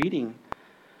that we're reading.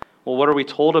 Well, what are we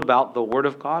told about the Word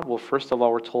of God? Well, first of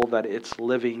all, we're told that it's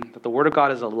living, that the Word of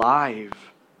God is alive.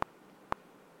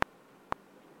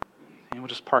 And we'll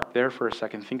just park there for a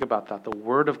second. Think about that. The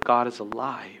Word of God is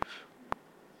alive.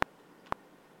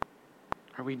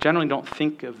 We generally don't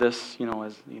think of this,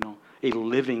 as a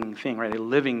living thing, right? A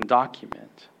living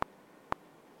document.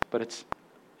 But it's,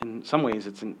 in some ways,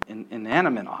 it's an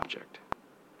inanimate object.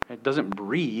 It doesn't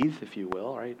breathe, if you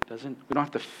will, right? We don't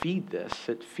have to feed this.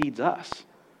 It feeds us.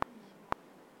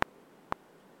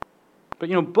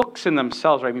 But, books in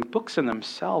themselves, right? I mean, books in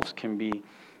themselves can be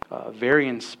very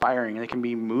inspiring. They can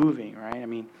be moving, right? I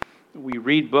mean, we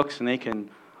read books and they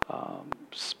can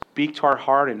speak to our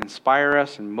heart and inspire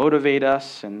us and motivate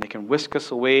us, and they can whisk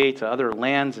us away to other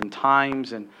lands and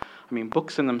times. And I mean,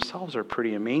 books in themselves are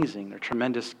pretty amazing. They're a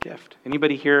tremendous gift.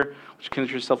 Anybody here would you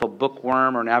consider yourself a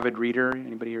bookworm or an avid reader?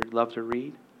 Anybody here love to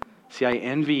read? See, I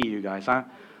envy you guys.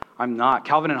 I'm not.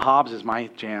 Calvin and Hobbes is my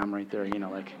jam right there.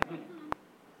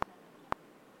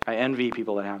 I envy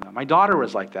people that have that. My daughter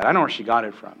was like that. I don't know where she got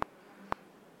it from.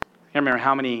 I can't remember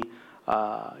how many,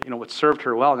 what served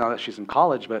her well now that she's in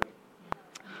college, but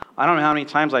I don't know how many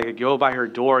times I could go by her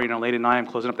door, late at night, I'm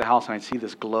closing up the house, and I'd see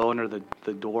this glow under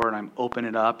the door, and I'm open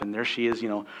it up, and there she is,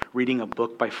 reading a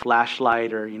book by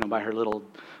flashlight or, by her little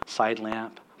side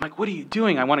lamp. I'm like, what are you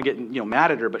doing? I want to get,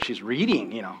 mad at her, but she's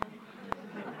reading,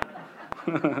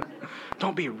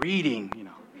 Don't be reading,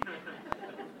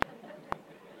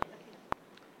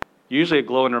 Usually a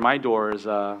glow under my door is,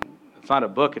 it's not a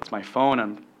book, it's my phone.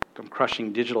 I'm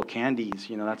crushing digital candies,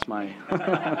 that's my...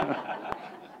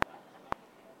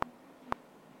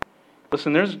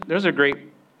 Listen, there's a great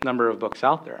number of books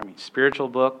out there. I mean, spiritual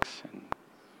books and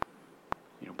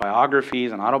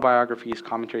biographies and autobiographies,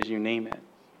 commentaries, you name it.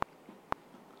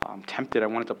 I'm tempted. I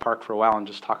wanted to park for a while and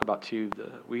just talk about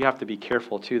we have to be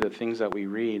careful too, the things that we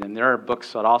read. And there are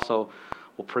books that also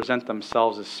will present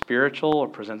themselves as spiritual or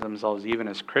present themselves even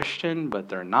as Christian, but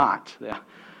they're not.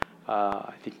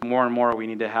 I think more and more we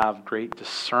need to have great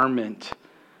discernment.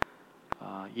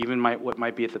 Even what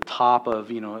might be at the top of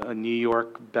a New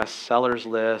York bestsellers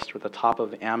list or at the top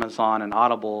of Amazon and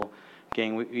Audible,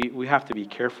 gang, we have to be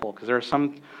careful because there are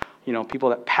some people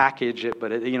that package it, but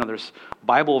there's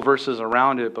Bible verses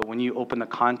around it. But when you open the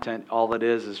content, all it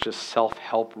is just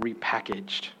self-help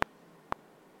repackaged.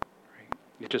 Right?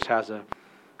 It just has a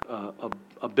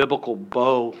biblical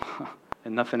bow,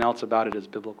 and nothing else about it is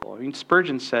biblical. I mean,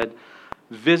 Spurgeon said,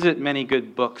 "Visit many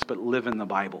good books, but live in the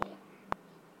Bible."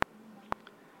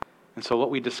 And so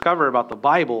what we discover about the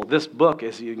Bible, this book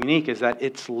is unique, is that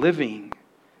it's living.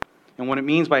 And what it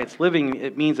means by it's living,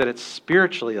 it means that it's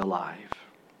spiritually alive.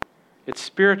 It's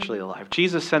spiritually alive.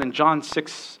 Jesus said in John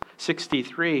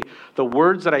 6:63, "The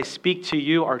words that I speak to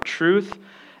you are truth,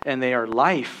 and they are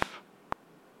life.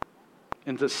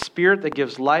 And the spirit that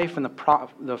gives life and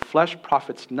the flesh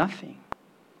profits nothing."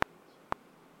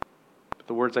 But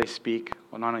the words I speak,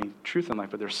 well, not only truth and life,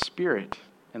 but they're spirit,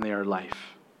 and they are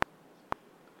life.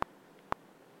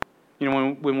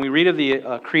 When we read of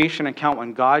the creation account,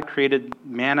 when God created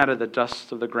man out of the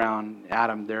dust of the ground,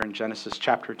 Adam, there in Genesis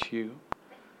chapter 2,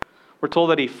 we're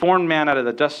told that he formed man out of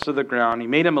the dust of the ground. He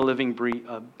made him a living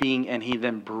being, and he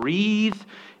then breathed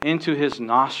into his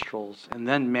nostrils, and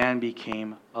then man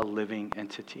became a living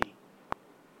entity.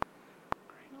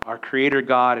 Our Creator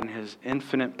God, in his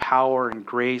infinite power and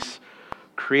grace,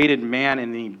 created man,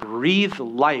 and he breathed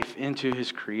life into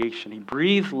his creation. He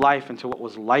breathed life into what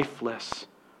was lifeless.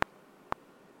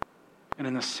 And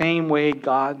in the same way,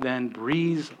 God then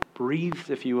breathes,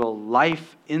 if you will,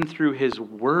 life in through his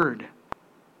word.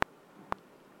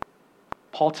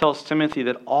 Paul tells Timothy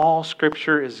that all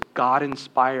Scripture is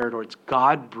God-inspired, or it's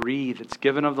God-breathed. It's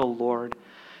given of the Lord.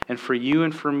 And for you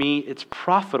and for me, it's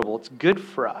profitable. It's good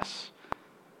for us.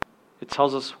 It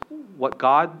tells us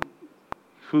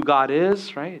who God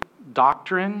is, right?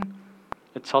 Doctrine.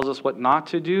 It tells us what not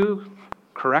to do.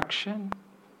 Correction.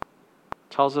 It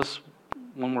tells us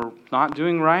when we're not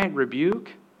doing right,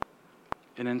 rebuke.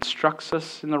 It instructs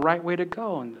us in the right way to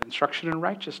go, and instruction in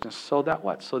righteousness. So that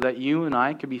what? So that you and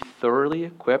I can be thoroughly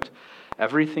equipped,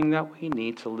 everything that we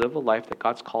need to live a life that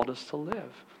God's called us to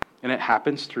live. And it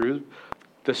happens through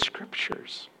the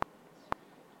Scriptures.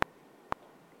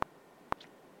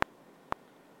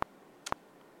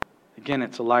 Again,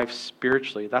 it's alive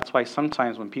spiritually. That's why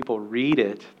sometimes when people read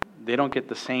it, they don't get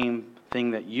the same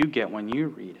thing that you get when you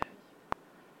read it.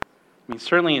 I mean,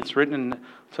 certainly it's written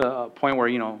to a point where,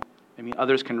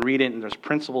 others can read it and there's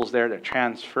principles there that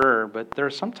transfer, but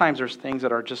sometimes there's things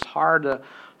that are just hard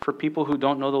for people who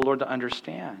don't know the Lord to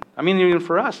understand. I mean, even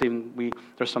for us,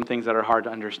 there's some things that are hard to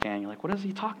understand. You're like, what is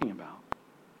he talking about?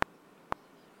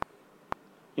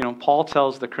 Paul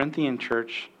tells the Corinthian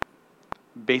church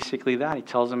basically that. He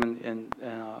tells them in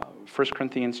 1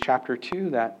 Corinthians chapter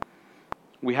 2 that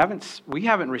we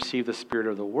haven't received the spirit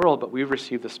of the world, but we've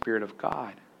received the Spirit of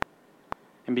God.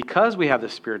 And because we have the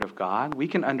Spirit of God, we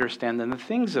can understand then the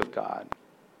things of God,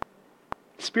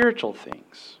 spiritual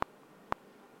things.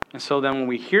 And so then when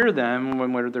we hear them,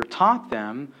 when they're taught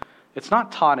them, it's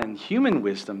not taught in human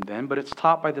wisdom then, but it's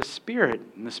taught by the Spirit.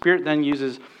 And the Spirit then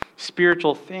uses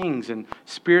spiritual things and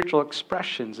spiritual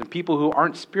expressions. And people who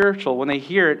aren't spiritual, when they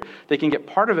hear it, they can get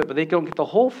part of it, but they don't get the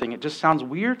whole thing. It just sounds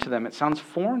weird to them. It sounds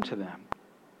foreign to them.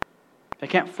 They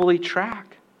can't fully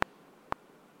track.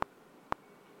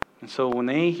 And so when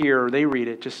they hear or they read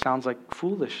it, it just sounds like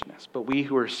foolishness. But we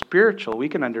who are spiritual, we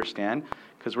can understand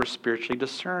because we're spiritually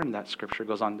discerned, that Scripture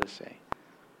goes on to say.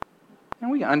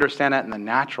 And we can understand that in the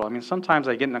natural. I mean, sometimes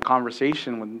I get in a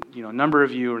conversation with, a number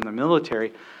of you are in the military,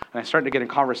 and I start to get in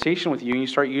conversation with you, and you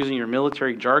start using your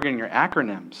military jargon, your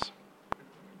acronyms.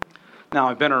 Now,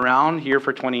 I've been around here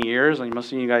for 20 years, and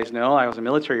most of you guys know I was a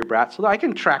military brat, so I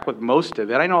can track with most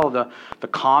of it. I know the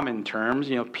common terms,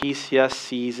 PCS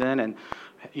season, and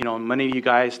many of you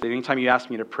guys, anytime you ask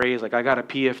me to pray, it's like, I got a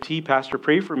PFT, Pastor,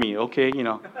 pray for me. Okay, I don't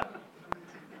know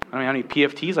how many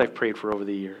PFTs I've prayed for over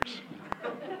the years.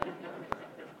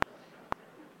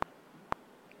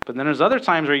 But then there's other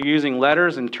times where you're using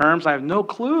letters and terms, I have no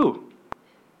clue.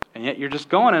 And yet you're just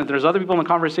going, and if there's other people in the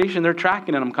conversation, they're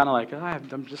tracking, and I'm kind of like,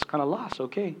 I'm just kind of lost,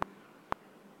 okay.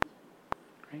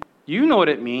 Right? You know what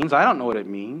it means. I don't know what it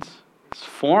means. It's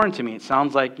foreign to me. It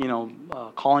sounds like,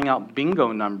 calling out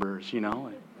bingo numbers,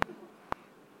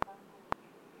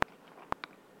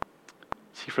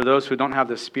 See, for those who don't have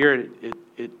the Spirit,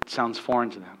 it sounds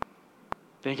foreign to them.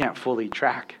 They can't fully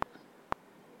track.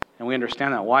 And we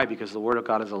understand that. Why? Because the Word of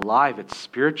God is alive. It's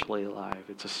spiritually alive.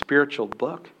 It's a spiritual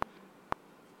book.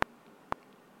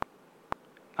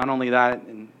 Not only that,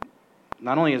 in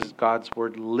not only is God's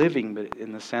word living, but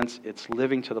in the sense it's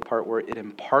living to the part where it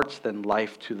imparts then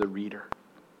life to the reader.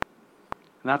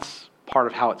 And that's part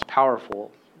of how it's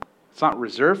powerful. It's not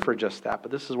reserved for just that,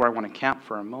 but this is where I want to camp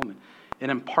for a moment. It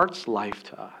imparts life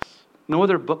to us. No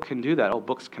other book can do that.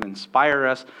 Books can inspire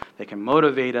us, they can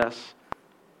motivate us,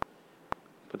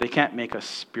 but they can't make us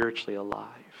spiritually alive.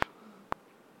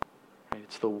 Right?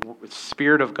 It's the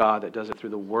Spirit of God that does it through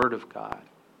the Word of God.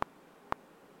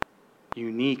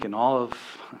 Unique in all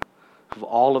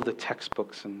of the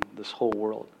textbooks in this whole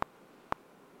world.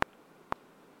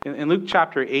 In Luke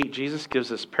chapter 8, Jesus gives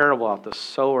this parable about the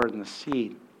sower and the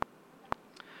seed.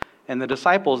 And the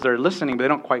disciples, they're listening, but they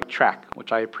don't quite track,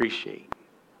 which I appreciate.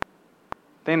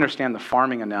 They understand the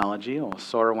farming analogy. A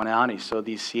sower went out and he sowed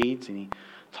these seeds, and he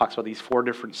talks about these 4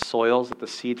 different soils that the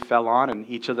seed fell on, and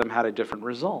each of them had a different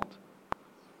result.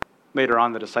 Later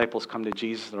on, the disciples come to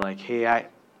Jesus. They're like, hey,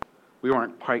 we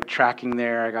weren't quite tracking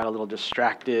there. I got a little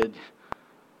distracted.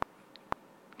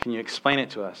 Can you explain it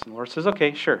to us? And the Lord says,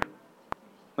 okay, sure.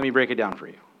 Let me break it down for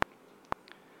you.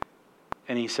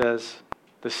 And he says,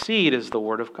 the seed is the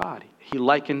Word of God. He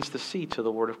likens the seed to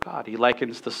the Word of God. He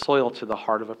likens the soil to the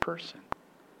heart of a person.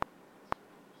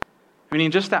 I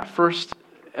mean, just that first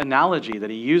analogy that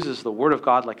he uses the Word of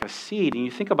God like a seed, and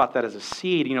you think about that as a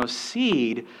seed,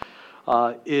 seed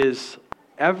is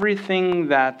everything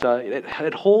that,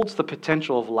 it holds the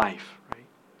potential of life, right?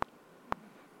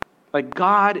 Like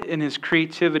God in his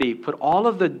creativity put all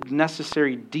of the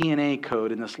necessary DNA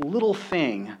code in this little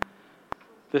thing,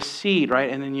 the seed, right?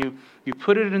 And then you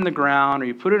put it in the ground, or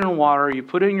you put it in water, or you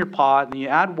put it in your pot, and you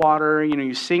add water,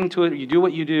 you sing to it, you do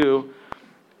what you do,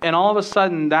 and all of a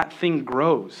sudden that thing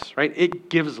grows, right? It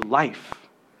gives life.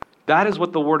 That is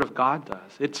what the Word of God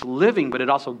does. It's living, but it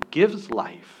also gives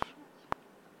life.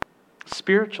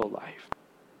 Spiritual life.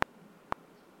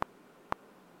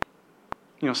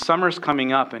 Summer's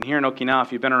coming up, and here in Okinawa,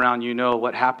 if you've been around, you know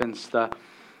what happens.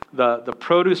 The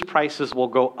produce prices will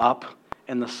go up,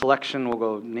 and the selection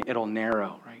it'll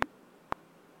narrow, right?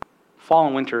 Fall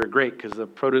and winter are great because the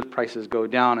produce prices go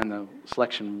down and the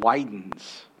selection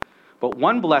widens. But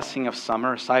one blessing of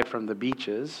summer, aside from the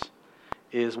beaches,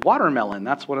 is watermelon.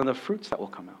 That's one of the fruits that will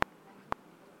come out.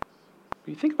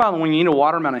 You think about when you eat a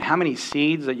watermelon, how many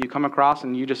seeds that you come across,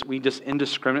 and we just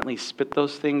indiscriminately spit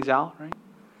those things out, right?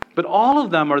 But all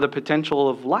of them are the potential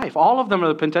of life. All of them are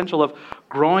the potential of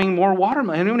growing more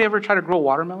watermelon. Anybody ever try to grow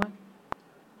watermelon?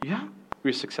 Yeah? Were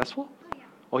you successful?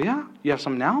 Oh, yeah? You have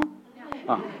some now?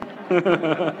 Yeah.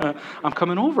 Oh. I'm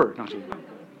coming over. No,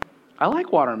 I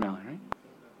like watermelon, right?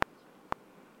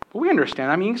 But we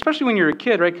understand. I mean, especially when you're a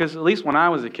kid, right? Because at least when I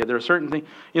was a kid, there are certain things.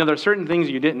 There are certain things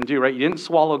you didn't do, right? You didn't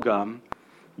swallow gum.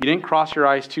 You didn't cross your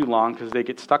eyes too long because they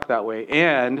get stuck that way,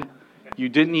 and you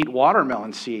didn't eat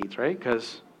watermelon seeds, right?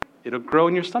 Because it'll grow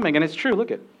in your stomach, and it's true. Look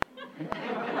at.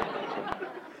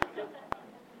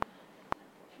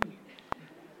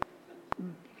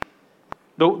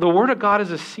 The Word of God is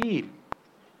a seed.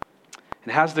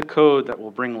 It has the code that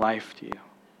will bring life to you,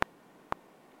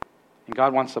 and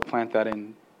God wants to plant that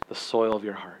in the soil of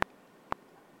your heart.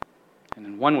 And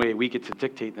in one way, we get to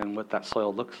dictate then what that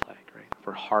soil looks like, right? If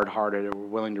we're hard-hearted or we're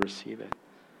willing to receive it.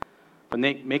 But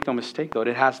make no mistake, though,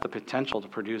 it has the potential to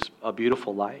produce a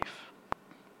beautiful life,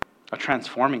 a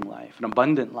transforming life, an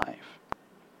abundant life,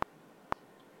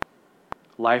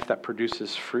 life that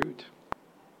produces fruit.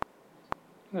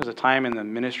 There's a time in the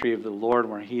ministry of the Lord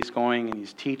where he's going and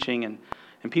he's teaching, and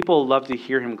people love to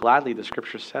hear him gladly, the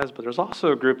scripture says, but there's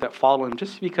also a group that follow him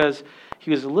just because he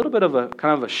was a little bit of a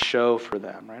kind of a show for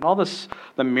them, right? All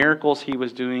the miracles he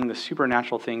was doing, the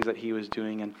supernatural things that he was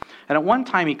doing. And at one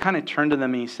time he kind of turned to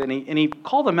them and he said, and he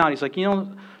called them out. He's like,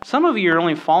 some of you are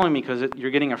only following me because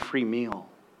you're getting a free meal.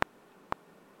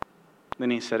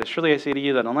 Then he said, surely I say to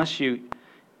you that unless you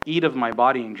eat of my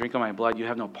body and drink of my blood, you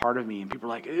have no part of me. And people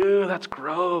are like, ew, that's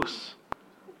gross.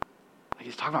 Like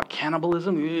he's talking about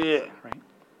cannibalism, yeah, right?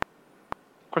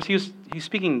 Of course, he's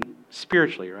speaking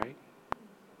spiritually, right?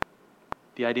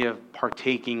 The idea of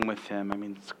partaking with him. I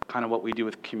mean, it's kind of what we do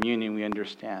with communion, we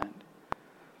understand.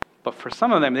 But for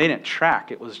some of them, they didn't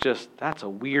track. It was just, that's a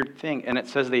weird thing. And it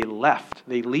says they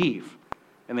leave.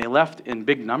 And they left in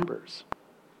big numbers.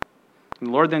 And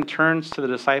the Lord then turns to the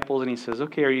disciples and he says,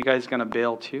 okay, are you guys going to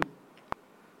bail too?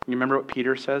 You remember what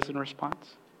Peter says in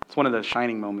response? It's one of the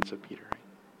shining moments of Peter, right?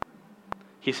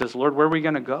 He says, Lord, where are we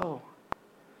going to go?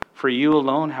 For you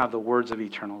alone have the words of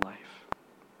eternal life.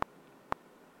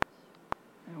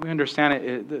 And we understand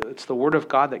it's the Word of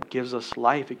God that gives us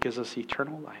life. It gives us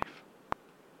eternal life.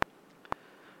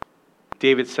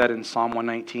 David said in Psalm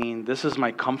 119, this is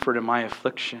my comfort in my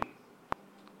affliction.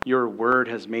 Your word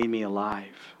has made me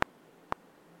alive.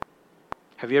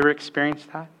 Have you ever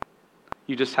experienced that?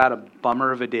 You just had a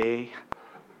bummer of a day,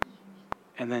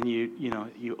 and then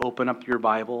you open up your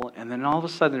Bible, and then all of a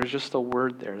sudden there's just a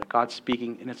word there that God's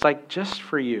speaking, and it's like just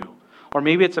for you. Or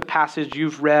maybe it's a passage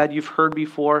you've read, you've heard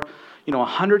before,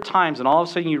 100 times, and all of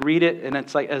a sudden you read it, and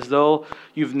it's like as though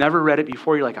you've never read it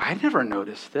before. You're like, I never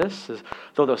noticed this. As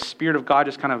though the Spirit of God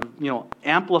just kind of,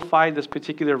 amplified this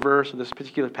particular verse or this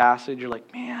particular passage. You're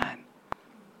like, man,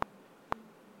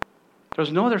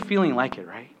 there's no other feeling like it,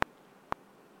 right?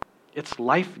 It's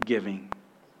life-giving.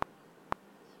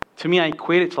 To me, I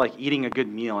equate it to like eating a good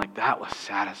meal. Like, that was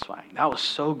satisfying. That was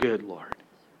so good, Lord.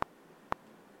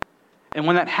 And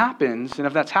when that happens, and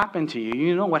if that's happened to you,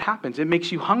 you know what happens. It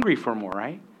makes you hungry for more,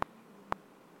 right?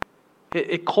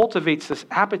 It cultivates this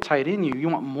appetite in you. You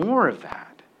want more of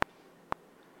that.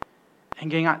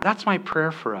 And gang, that's my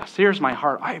prayer for us. Here's my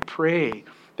heart. I pray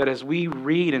that as we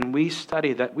read and we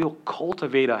study, that we'll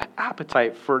cultivate an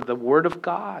appetite for the Word of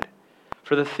God,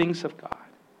 for the things of God.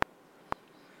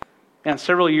 And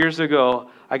several years ago,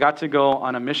 I got to go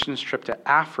on a missions trip to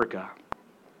Africa.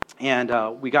 And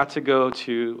we got to go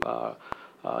to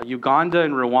Uganda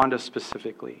and Rwanda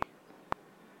specifically.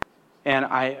 And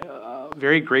I,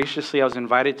 very graciously, I was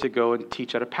invited to go and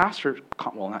teach at pastor's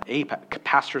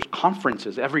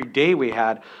conferences. Every day we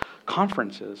had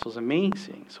conferences. It was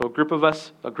amazing. So a group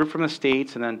from the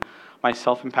States, and then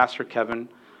myself and Pastor Kevin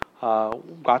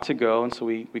got to go. And so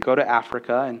we go to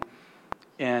Africa,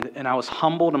 and I was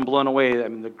humbled and blown away. I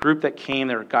mean, the group that came,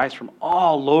 there were guys from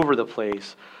all over the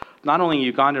place. Not only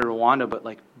Uganda and Rwanda, but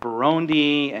like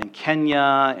Burundi and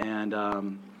Kenya and,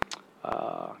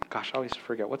 I always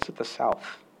forget. What's at the south?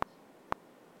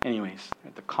 Anyways,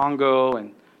 the Congo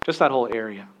and just that whole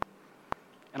area.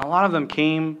 And a lot of them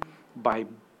came by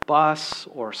bus,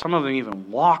 or some of them even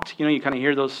walked. You kind of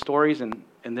hear those stories, and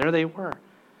there they were.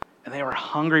 And they were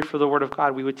hungry for the Word of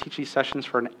God. We would teach these sessions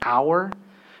for an hour,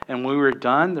 and when we were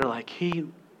done, they're like, hey,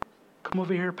 come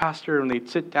over here, Pastor. And they'd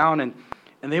sit down, and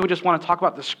they would just want to talk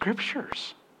about the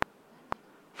Scriptures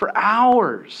for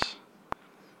hours,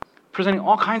 presenting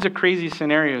all kinds of crazy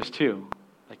scenarios too.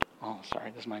 Like,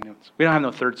 this is my notes. We don't have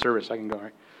no third service. I can go,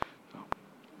 right? So,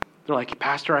 they're like,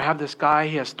 Pastor, I have this guy.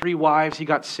 He has 3 wives. He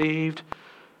got saved.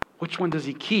 Which one does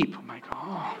he keep? I'm like,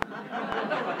 I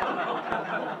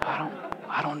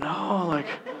don't know. Like,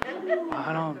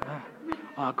 I don't.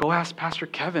 Go ask Pastor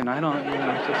Kevin. I don't.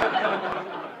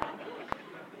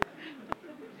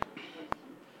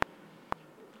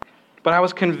 But I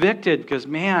was convicted because,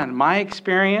 man, my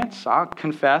experience, I'll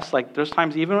confess, like there's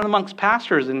times even amongst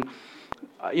pastors and,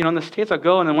 in the States I'll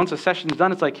go, and then once the session's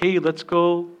done, it's like, hey, let's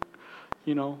go,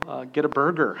 get a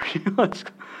burger.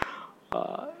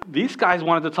 These guys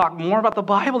wanted to talk more about the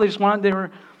Bible. And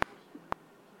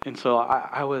so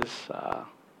I was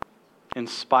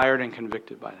inspired and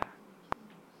convicted by that.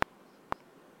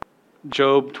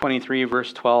 Job 23,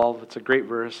 verse 12, it's a great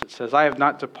verse. It says, I have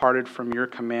not departed from your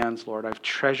commands, Lord. I've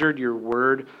treasured your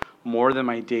word more than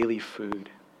my daily food.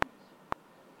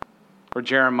 Or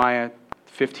Jeremiah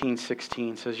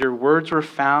 15:16 says, your words were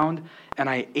found, and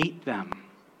I ate them.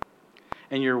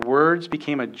 And your words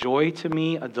became a joy to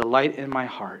me, a delight in my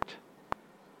heart.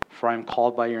 For I am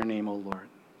called by your name, O Lord.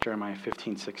 Jeremiah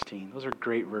 15:16. Those are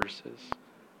great verses.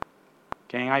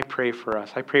 Gang, I pray for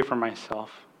us. I pray for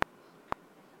myself,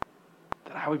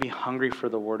 that I would be hungry for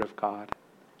the Word of God,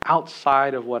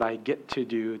 outside of what I get to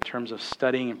do in terms of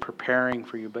studying and preparing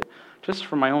for you, but just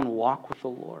for my own walk with the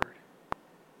Lord.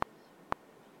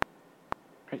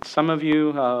 Right? Some of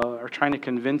you are trying to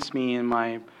convince me in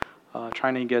my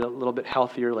trying to get a little bit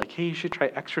healthier, like, hey, you should try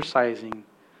exercising.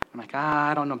 I'm like,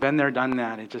 I don't know, been there, done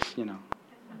that. It just,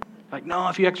 like, no,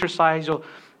 if you exercise,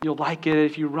 you'll like it.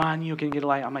 If you run, you can get a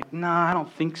light. I'm like, nah, I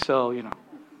don't think so,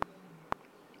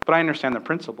 But I understand the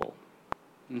principle.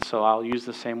 And so I'll use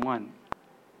the same one.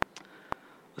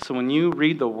 Listen, when you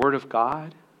read the Word of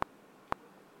God,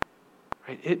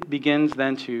 right, it begins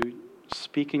then to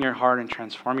speak in your heart and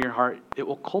transform your heart. It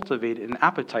will cultivate an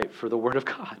appetite for the Word of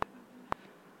God.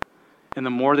 And the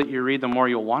more that you read, the more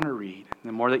you'll want to read.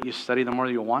 The more that you study, the more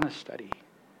you'll want to study.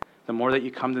 The more that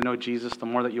you come to know Jesus, the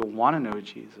more that you'll want to know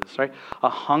Jesus, right? A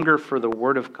hunger for the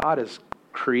Word of God is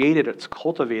created, it's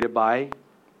cultivated by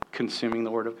consuming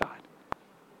the Word of God.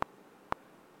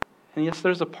 And yes,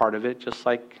 there's a part of it, just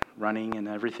like running and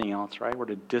everything else, right? We're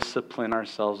to discipline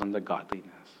ourselves into godliness.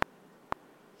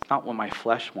 It's not what my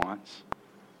flesh wants.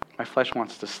 My flesh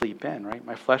wants to sleep in, right?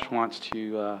 My flesh wants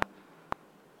to,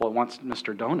 it wants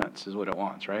Mr. Donuts is what it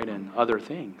wants, right? And other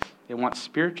things. It wants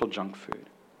spiritual junk food.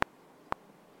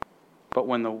 But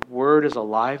when the Word is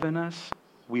alive in us,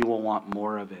 we will want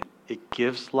more of it. It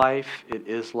gives life. It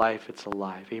is life. It's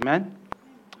alive. Amen?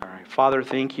 All right. Father,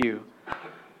 thank you.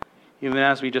 Even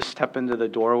as we just step into the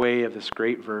doorway of this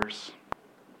great verse,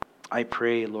 I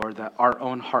pray, Lord, that our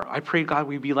own heart, I pray, God,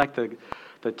 we be like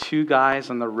the two guys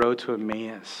on the road to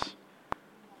Emmaus.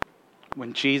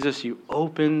 When Jesus, you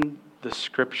opened the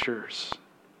scriptures.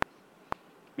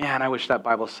 Man, I wish that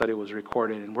Bible study was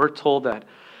recorded. And we're told that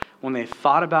when they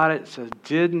thought about it, it says,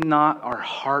 did not our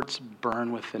hearts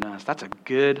burn within us? That's a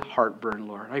good heartburn,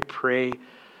 Lord. I pray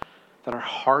that our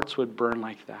hearts would burn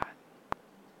like that.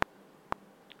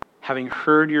 Having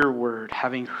heard your word,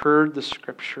 having heard the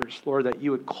scriptures, Lord, that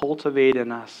you would cultivate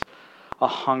in us a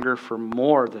hunger for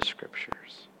more of the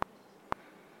scriptures.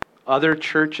 Other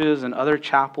churches and other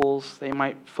chapels, they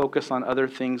might focus on other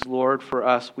things, Lord. For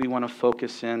us, we want to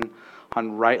focus in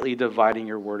on rightly dividing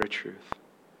your word of truth.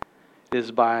 It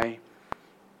is by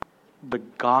the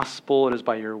gospel, it is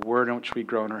by your word in which we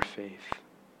grow in our faith.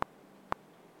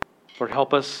 Lord,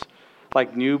 help us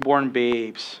like newborn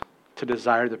babes to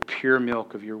desire the pure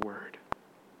milk of your word,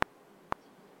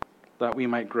 that we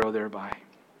might grow thereby.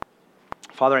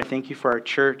 Father, I thank you for our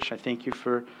church. I thank you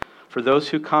for those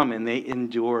who come and they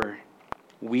endure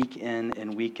week in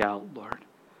and week out, Lord.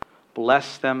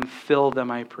 Bless them, fill them,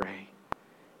 I pray.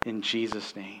 In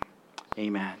Jesus' name,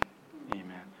 amen.